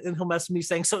 like, and he'll message me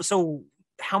saying, so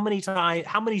how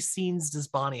many scenes does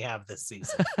Bonnie have this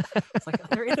season? It's like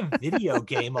they're in a video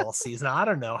game all season. I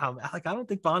don't know how. Like, I don't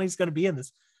think Bonnie's going to be in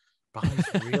this. Bonnie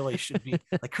really should be.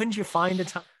 Like, couldn't you find a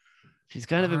time? She's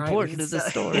kind of important to the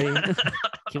story.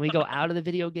 Can we go out of the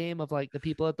video game of like the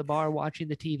people at the bar watching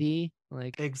the TV?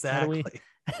 Like, exactly.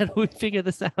 How do we figure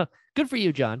this out? Good for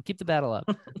you, John. Keep the battle up.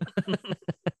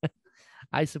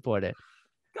 I support it.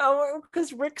 Oh,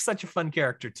 because Rick's such a fun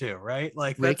character too, right?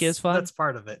 Like Rick is fun. That's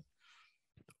part of it.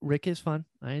 Rick is fun.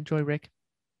 I enjoy Rick.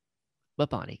 But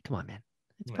Bonnie, come on, man.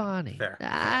 It's Bonnie. Fair.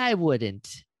 I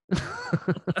wouldn't.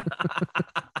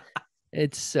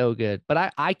 It's so good.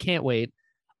 But I can't wait.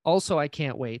 Also, I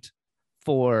can't wait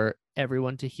for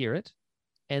everyone to hear it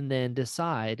and then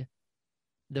decide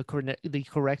the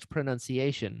correct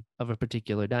pronunciation of a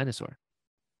particular dinosaur.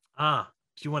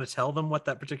 Do you want to tell them what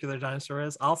that particular dinosaur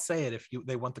is? I'll say it if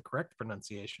they want the correct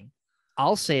pronunciation.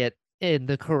 I'll say it in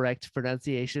the correct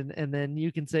pronunciation, and then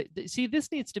you can say, see,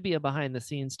 this needs to be a behind the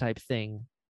scenes type thing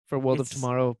for World of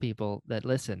Tomorrow people that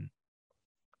listen.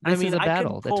 This is a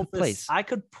battle that took place. I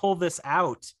could pull this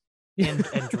out and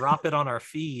drop it on our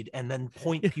feed and then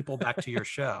point people back to your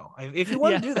show. If you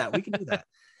want to do that, we can do that.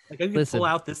 Like, I can pull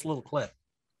out this little clip.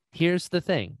 Here's the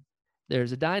thing.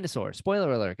 There's a dinosaur.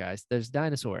 Spoiler alert, guys. There's a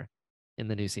dinosaur in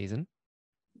the new season.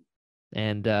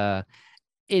 And it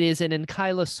is an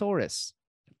ankylosaurus.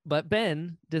 But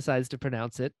Ben decides to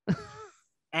pronounce it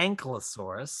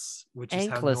Ankylosaurus, which is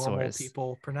how normal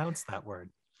people pronounce that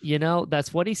word.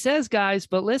 That's what he says, guys.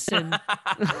 But listen,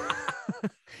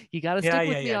 you got to stick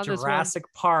with me on this one. Jurassic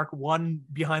Park, one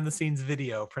behind the scenes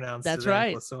video pronounced That's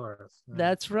right. Ankylosaurus.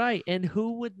 That's right. And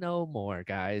who would know more,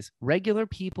 guys? Regular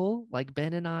people like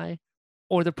Ben and I,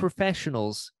 or the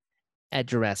professionals at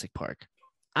Jurassic Park?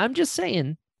 I'm just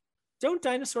saying. Don't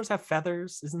dinosaurs have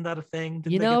feathers? Isn't that a thing?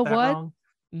 Didn't you know they get that what? Wrong?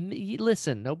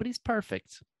 Listen, nobody's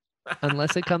perfect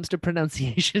unless it comes to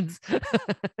pronunciations.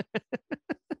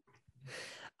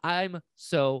 I'm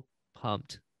so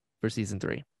pumped for season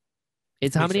 3.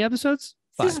 It's how many episodes?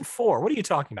 5. Season 4. What are you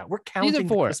talking about? We're counting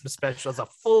the Christmas special as a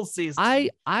full season.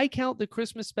 I count the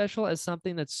Christmas special as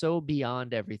something that's so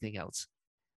beyond everything else.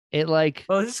 It like,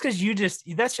 well, it's because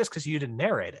that's just because you didn't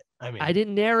narrate it. I mean, I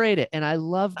didn't narrate it and I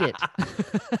loved it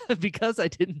because I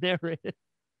didn't narrate it.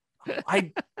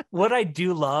 What I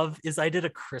do love is I did a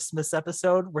Christmas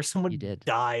episode where someone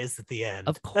dies at the end.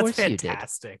 Of course, that's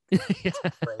fantastic.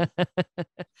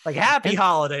 Like, happy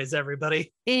holidays,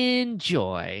 everybody.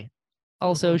 Enjoy.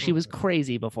 Also, she was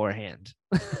crazy beforehand.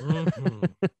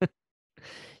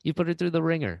 You put her through the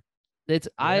ringer.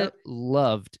 I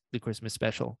loved the Christmas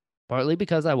special, partly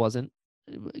because I wasn't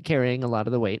carrying a lot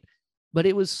of the weight, but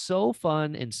it was so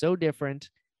fun and so different,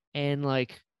 and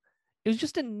like, it was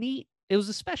just it was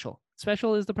a special.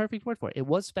 Special is the perfect word for it. It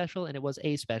was special, and it was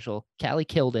a special. Callie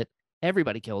killed it.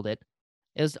 Everybody killed it.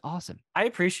 It was awesome. I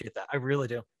appreciate that. I really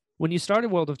do. When you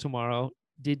started World of Tomorrow,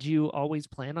 did you always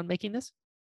plan on making this?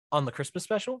 On the Christmas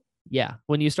special? Yeah.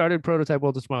 When you started Prototype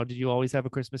World of Tomorrow, did you always have a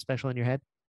Christmas special in your head?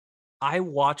 I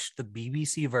watched the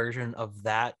BBC version of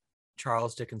that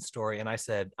Charles Dickens story, and I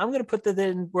said, I'm going to put that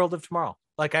in World of Tomorrow.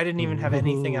 Like, I didn't even have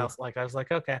anything else. Like, I was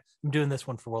like, okay, I'm doing this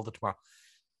one for World of Tomorrow.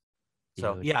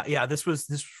 So yeah, this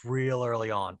was real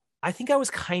early on. I think I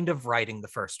was kind of writing the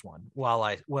first one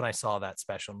when I saw that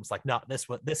special. I was like, no, this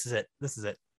is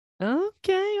it.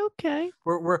 Okay.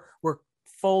 We're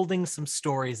folding some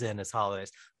stories in as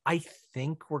holidays. I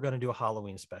think we're gonna do a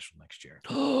Halloween special next year.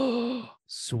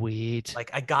 Sweet.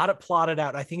 Like, I got it plotted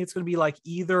out. I think it's gonna be like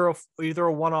either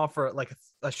a one-off or like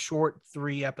a short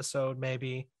 3 episode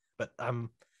maybe. But I'm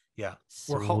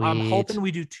hoping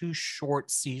we do 2 short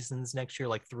seasons next year,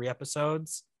 like 3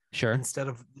 episodes. Sure. instead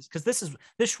of, because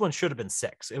this one should have been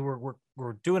 6.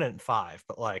 We're doing it in 5,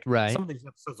 but like Right. some of these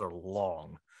episodes are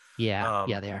long. Yeah.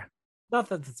 Yeah, they are. Not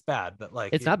that it's bad, but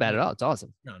like It's not bad at all. It's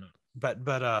awesome. No.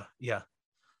 But yeah.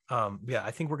 Yeah,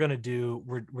 I think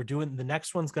we're doing the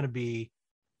next one's gonna be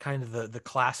kind of the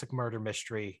classic murder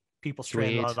mystery, people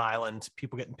stranded on an island,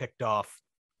 people getting picked off,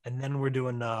 and then we're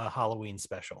doing a Halloween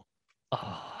special.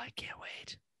 Oh, I can't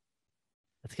wait.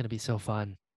 That's gonna be so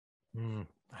fun.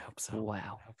 I hope so. Wow.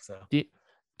 I hope so.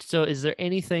 So is there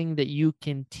anything that you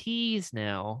can tease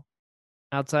now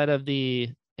outside of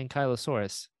the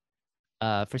Ankylosaurus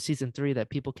for season 3 that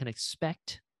people can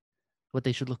expect, what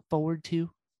they should look forward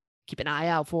to, keep an eye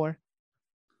out for?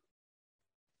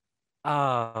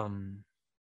 I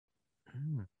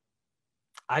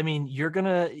mean,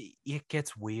 it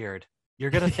gets weird. You're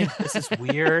gonna think this is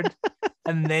weird,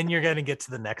 and then you're gonna get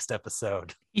to the next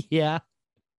episode. Yeah.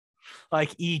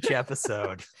 Like each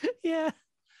episode. Yeah.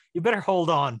 You better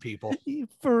hold on, people.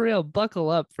 For real,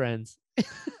 buckle up, friends.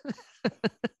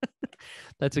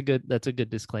 That's a good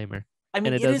disclaimer. I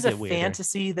mean, it is a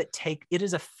fantasy it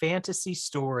is a fantasy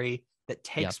story that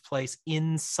takes place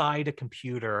inside a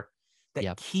computer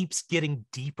that keeps getting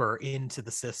deeper into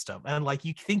the system. And like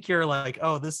you think you're like,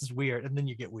 oh, this is weird, and then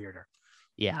you get weirder.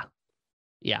 Yeah.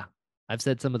 Yeah. I've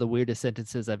said some of the weirdest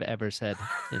sentences I've ever said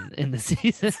in the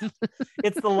season.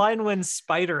 It's the line when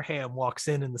Spider-Ham walks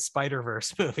in the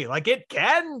Spider-Verse movie. Like, it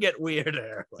can get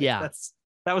weirder. Like, yeah.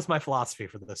 That was my philosophy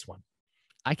for this one.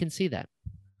 I can see that.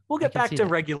 We'll get back to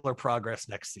regular progress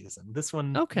next season. This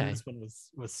one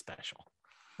was special.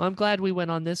 Well, I'm glad we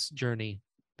went on this journey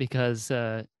because,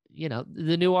 the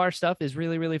noir stuff is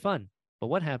really, really fun. But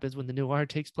what happens when the noir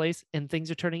takes place and things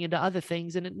are turning into other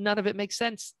things and none of it makes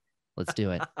sense? Let's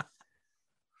do it.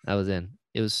 I was in.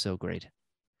 It was so great.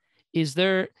 Is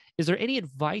there any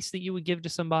advice that you would give to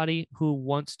somebody who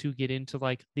wants to get into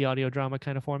like the audio drama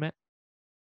kind of format?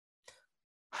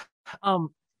 I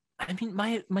mean,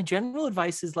 my general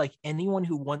advice is like anyone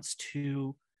who wants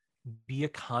to be a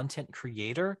content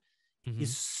creator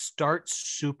is start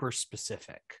super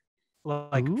specific.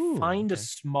 Like find a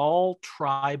small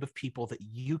tribe of people that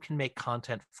you can make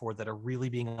content for that are really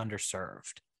being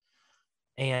underserved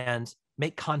and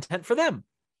make content for them.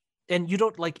 And you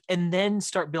don't and then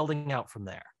start building out from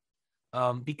there.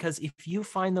 Because if you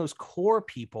find those core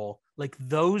people, like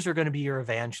those are going to be your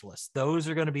evangelists. Those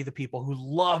are going to be the people who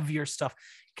love your stuff.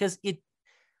 Because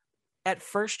at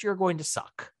first you're going to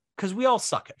suck. Because we all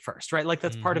suck at first, right? Like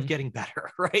that's part of getting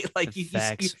better, right? Like you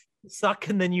suck,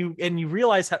 and then you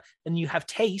realize how, and you have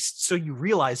taste, so you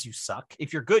realize you suck.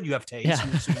 If you're good, you have taste.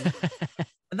 Yeah.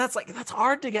 And that's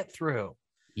hard to get through.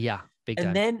 Yeah. Big time.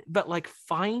 And then, but like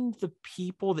find the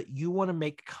people that you want to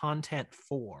make content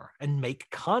for and make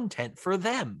content for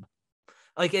them.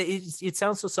 Like it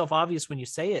sounds so self-obvious when you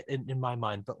say it in my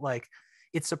mind, but like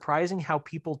it's surprising how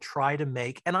people try to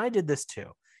make, and I did this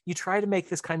too. You try to make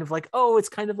this kind of like, oh, it's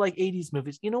kind of like 80s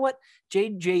movies. You know what?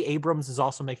 J.J. Abrams is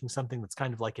also making something that's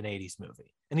kind of like an 80s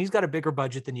movie. And he's got a bigger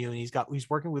budget than you, and he's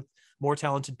working with more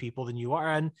talented people than you are.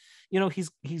 And,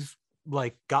 he's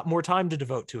like got more time to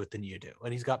devote to it than you do.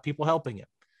 And he's got people helping him.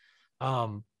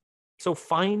 So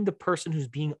find the person who's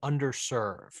being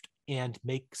underserved and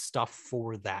make stuff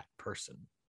for that person.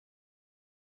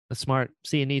 That's smart.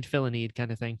 See a need, fill a need kind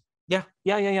of thing. Yeah.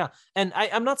 And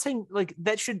I'm not saying like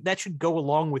that should go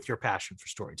along with your passion for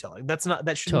storytelling. That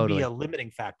shouldn't be a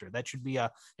limiting factor. That should be a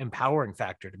empowering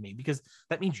factor to me, because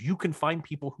that means you can find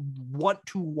people who want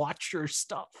to watch your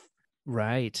stuff.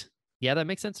 Right. Yeah, that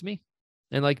makes sense to me.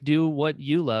 And like do what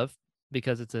you love,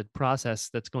 because it's a process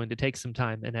that's going to take some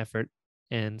time and effort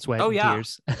and sweat and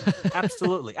tears.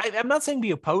 Absolutely. I'm not saying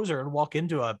be a poser and walk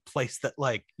into a place that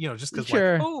like, just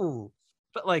because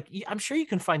but like, I'm sure you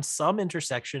can find some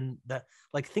intersection that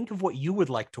like, think of what you would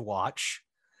like to watch.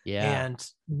 Yeah. And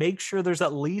make sure there's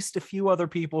at least a few other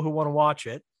people who want to watch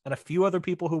it and a few other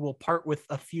people who will part with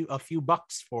a few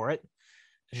bucks for it.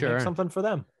 And make something for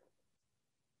them.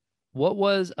 What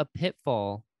was a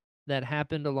pitfall that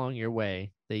happened along your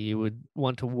way that you would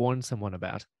want to warn someone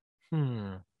about?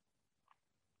 Or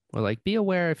like, be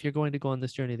aware if you're going to go on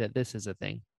this journey that this is a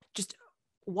thing. Just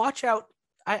watch out.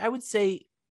 I would say,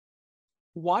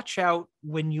 watch out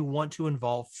when you want to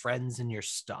involve friends in your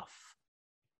stuff.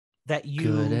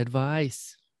 Good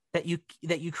advice. That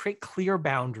you create clear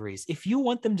boundaries. If you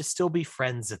want them to still be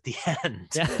friends at the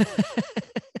end.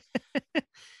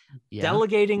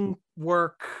 Delegating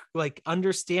work, like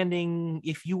understanding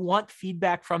if you want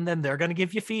feedback from them, they're going to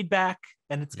give you feedback,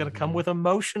 and it's going to come with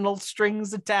emotional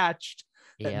strings attached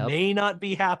that may not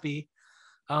be happy.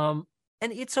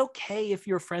 And it's okay if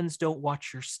your friends don't watch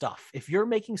your stuff. If you're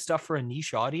making stuff for a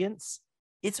niche audience,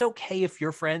 it's okay if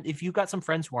if you've got some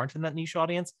friends who aren't in that niche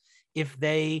audience, if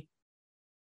they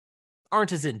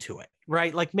aren't as into it,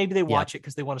 right? Like maybe they watch it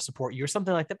because they want to support you or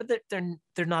something like that, but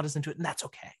they're not as into it, and that's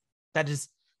okay. That is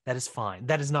fine.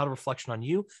 That is not a reflection on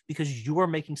you, because you are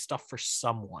making stuff for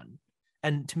someone.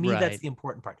 And to me, that's the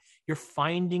important part. You're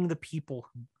finding the people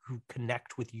who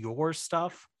connect with your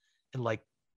stuff, and like,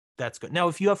 that's good. Now,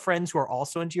 if you have friends who are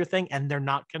also into your thing and they're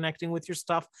not connecting with your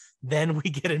stuff, then we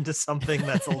get into something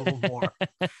that's a little more,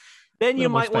 then you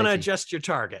might want to adjust your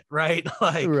target, right?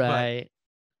 Like, right.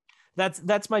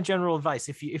 That's my general advice.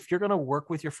 If you're going to work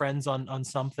with your friends on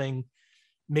something,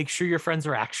 make sure your friends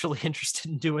are actually interested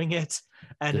in doing it,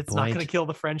 and it's not going to kill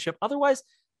the friendship. Otherwise,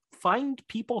 find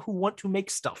people who want to make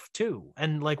stuff too,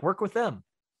 and like work with them.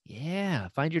 Yeah,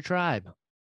 find your tribe.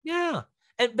 Yeah,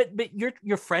 and but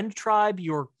your friend tribe,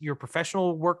 your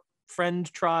professional work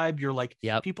friend tribe, your like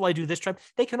people I do this tribe,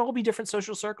 they can all be different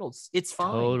social circles. It's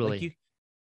fine. Totally.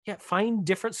 Like find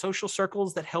different social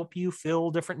circles that help you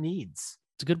fill different needs.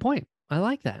 It's a good point. I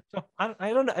like that. So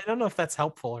I don't know if that's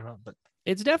helpful or not, but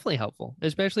it's definitely helpful,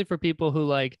 especially for people who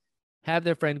like have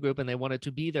their friend group and they want it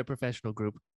to be their professional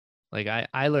group. Like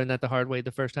I learned that the hard way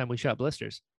the first time we shot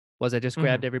Blisters. Was I just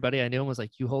grabbed everybody I knew and was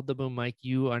like, you hold the boom mic,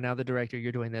 you are now the director,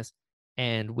 you're doing this.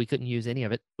 And we couldn't use any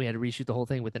of it. We had to reshoot the whole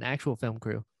thing with an actual film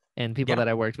crew and people that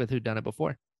I worked with who'd done it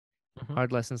before.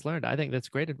 Hard lessons learned. I think that's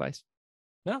great advice.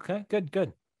 Okay,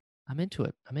 good. I'm into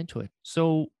it.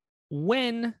 So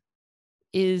when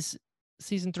is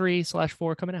season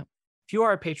 3/4 coming out? If you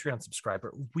are a Patreon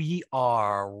subscriber, we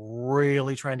are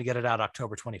really trying to get it out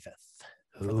October 25th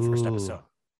for the first episode.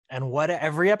 And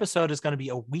every episode is going to be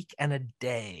a week and a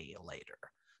day later.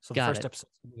 So the first episode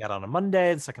is coming out on a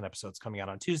Monday. The second episode is coming out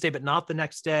on Tuesday, but not the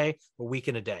next day, a week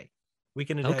and a day. Week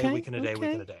and a day, week and a day,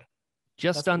 week and a day.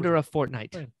 Just under a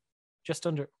fortnight. Just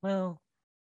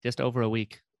over a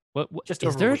week. What just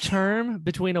is there a term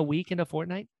between a week and a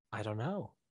fortnight? I don't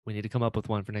know. We need to come up with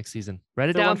one for next season. Write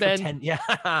it down, Ben. Yeah,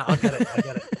 I'll get it.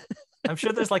 I'm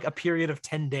sure there's like a period of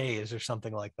 10 days or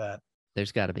something like that.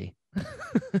 There's got to be.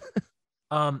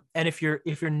 And if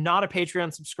you're not a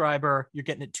Patreon subscriber, you're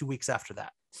getting it 2 weeks after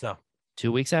that. So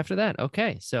 2 weeks after that.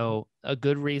 Okay. So a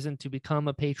good reason to become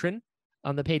a patron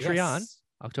on the Patreon,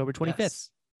 October 25th. Yes,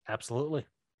 absolutely.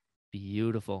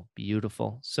 Beautiful.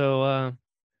 So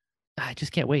I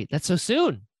just can't wait. That's so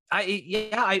soon.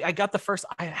 I got the first.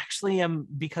 I actually am,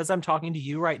 because I'm talking to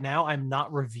you right now, I'm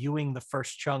not reviewing the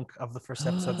first chunk of the first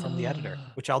episode from the editor,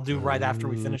 which I'll do right after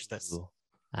we finish this.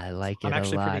 I like it a lot. I'm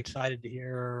actually pretty excited to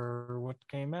hear what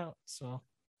came out. So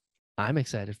I'm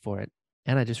excited for it.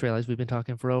 And I just realized we've been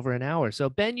talking for over an hour. So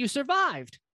Ben, you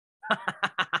survived.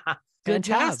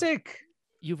 Fantastic. Job.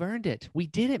 You've earned it. We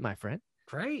did it, my friend.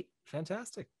 Great.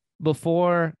 Fantastic.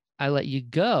 Before I let you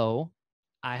go,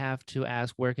 I have to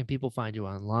ask, where can people find you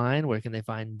online? Where can they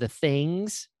find the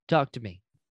things? Talk to me.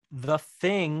 The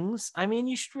things. I mean,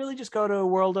 you should really just go to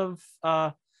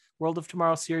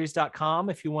worldoftomorrowseries.com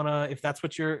if that's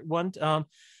what you want.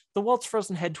 The Walt's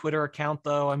Frozen Head Twitter account,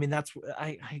 though, I mean,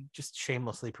 I just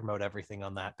shamelessly promote everything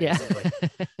on that, basically.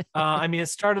 Yeah. I mean, it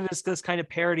started as this kind of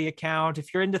parody account.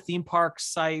 If you're into theme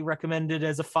parks, I recommend it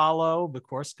as a follow, of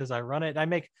course, because I run it. I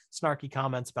make snarky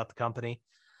comments about the company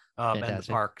and the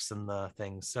parks and the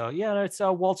things. So, yeah, it's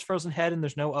Walt's Frozen Head, and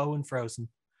there's no O in Frozen.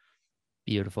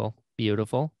 Beautiful.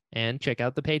 And check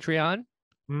out the Patreon.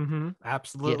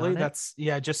 Absolutely.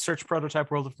 Just search Prototype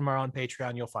World of Tomorrow on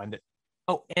Patreon. You'll find it.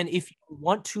 Oh, and if you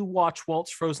want to watch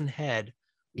Walt's Frozen Head,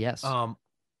 yes,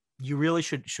 you really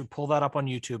should pull that up on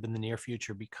YouTube in the near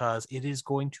future, because it is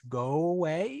going to go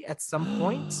away at some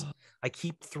point. I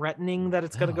keep threatening that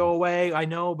it's going to go away. I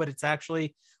know, but there's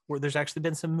actually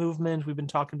been some movement. We've been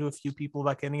talking to a few people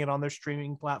about getting it on their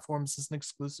streaming platforms as an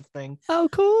exclusive thing. Oh,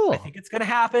 cool. I think it's going to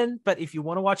happen, but if you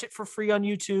want to watch it for free on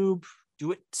YouTube,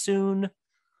 do it soon.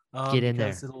 Get in there.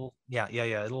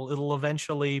 It'll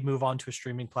eventually move on to a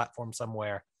streaming platform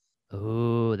somewhere.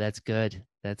 Oh, that's good.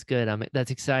 That's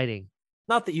exciting.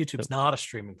 Not that YouTube's not a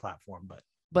streaming platform,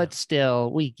 but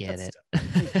still, we get it.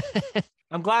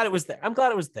 I'm glad it was there. I'm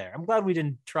glad we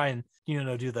didn't try and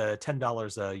do the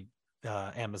 $10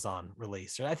 Amazon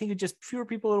release. I think it just fewer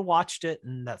people had watched it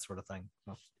and that sort of thing.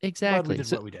 So exactly. We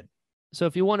did what we did. So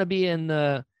if you want to be on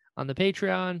the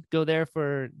Patreon, go there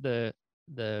for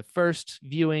the first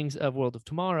viewings of World of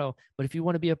Tomorrow. But if you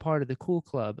want to be a part of the cool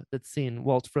club that's seen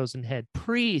Walt's Frozen Head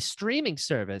pre-streaming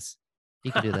service,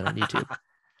 you can do that on YouTube.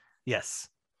 Yes.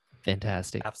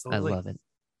 Fantastic. Absolutely. I love it.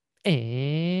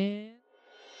 And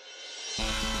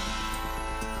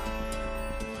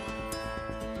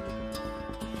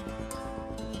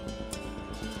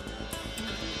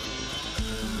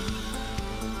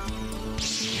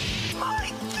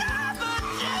my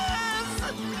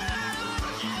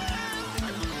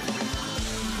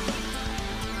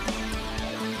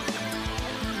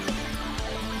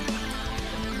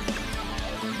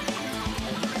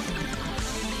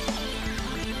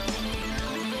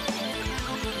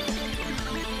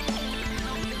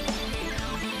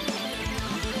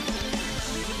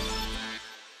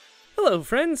Hello,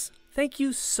 friends. Thank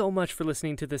you so much for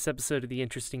listening to this episode of the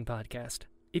Interesting Podcast.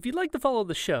 If you'd like to follow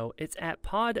the show, it's at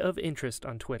Pod of Interest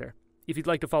on Twitter. If you'd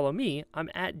like to follow me, I'm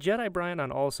at Jedi Brian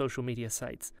on all social media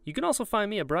sites. You can also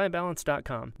find me at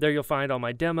brianballance.com. There you'll find all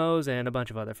my demos and a bunch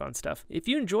of other fun stuff. If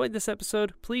you enjoyed this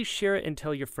episode, please share it and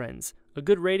tell your friends. A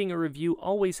good rating or review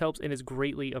always helps and is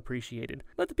greatly appreciated.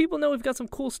 Let the people know we've got some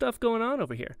cool stuff going on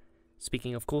over here.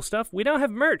 Speaking of cool stuff, we now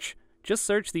have merch. Just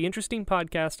search The Interesting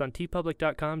Podcast on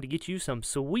tpublic.com to get you some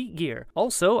sweet gear.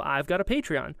 Also, I've got a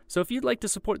Patreon, so if you'd like to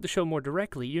support the show more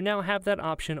directly, you now have that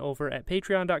option over at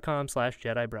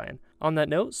patreon.com/JediBrian. On that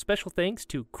note, special thanks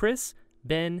to Chris,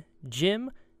 Ben,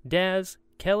 Jim, Daz,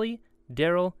 Kelly,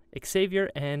 Daryl, Xavier,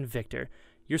 and Victor.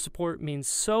 Your support means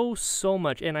so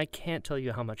much, and I can't tell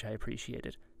you how much I appreciate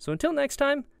it. So until next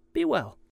time, be well.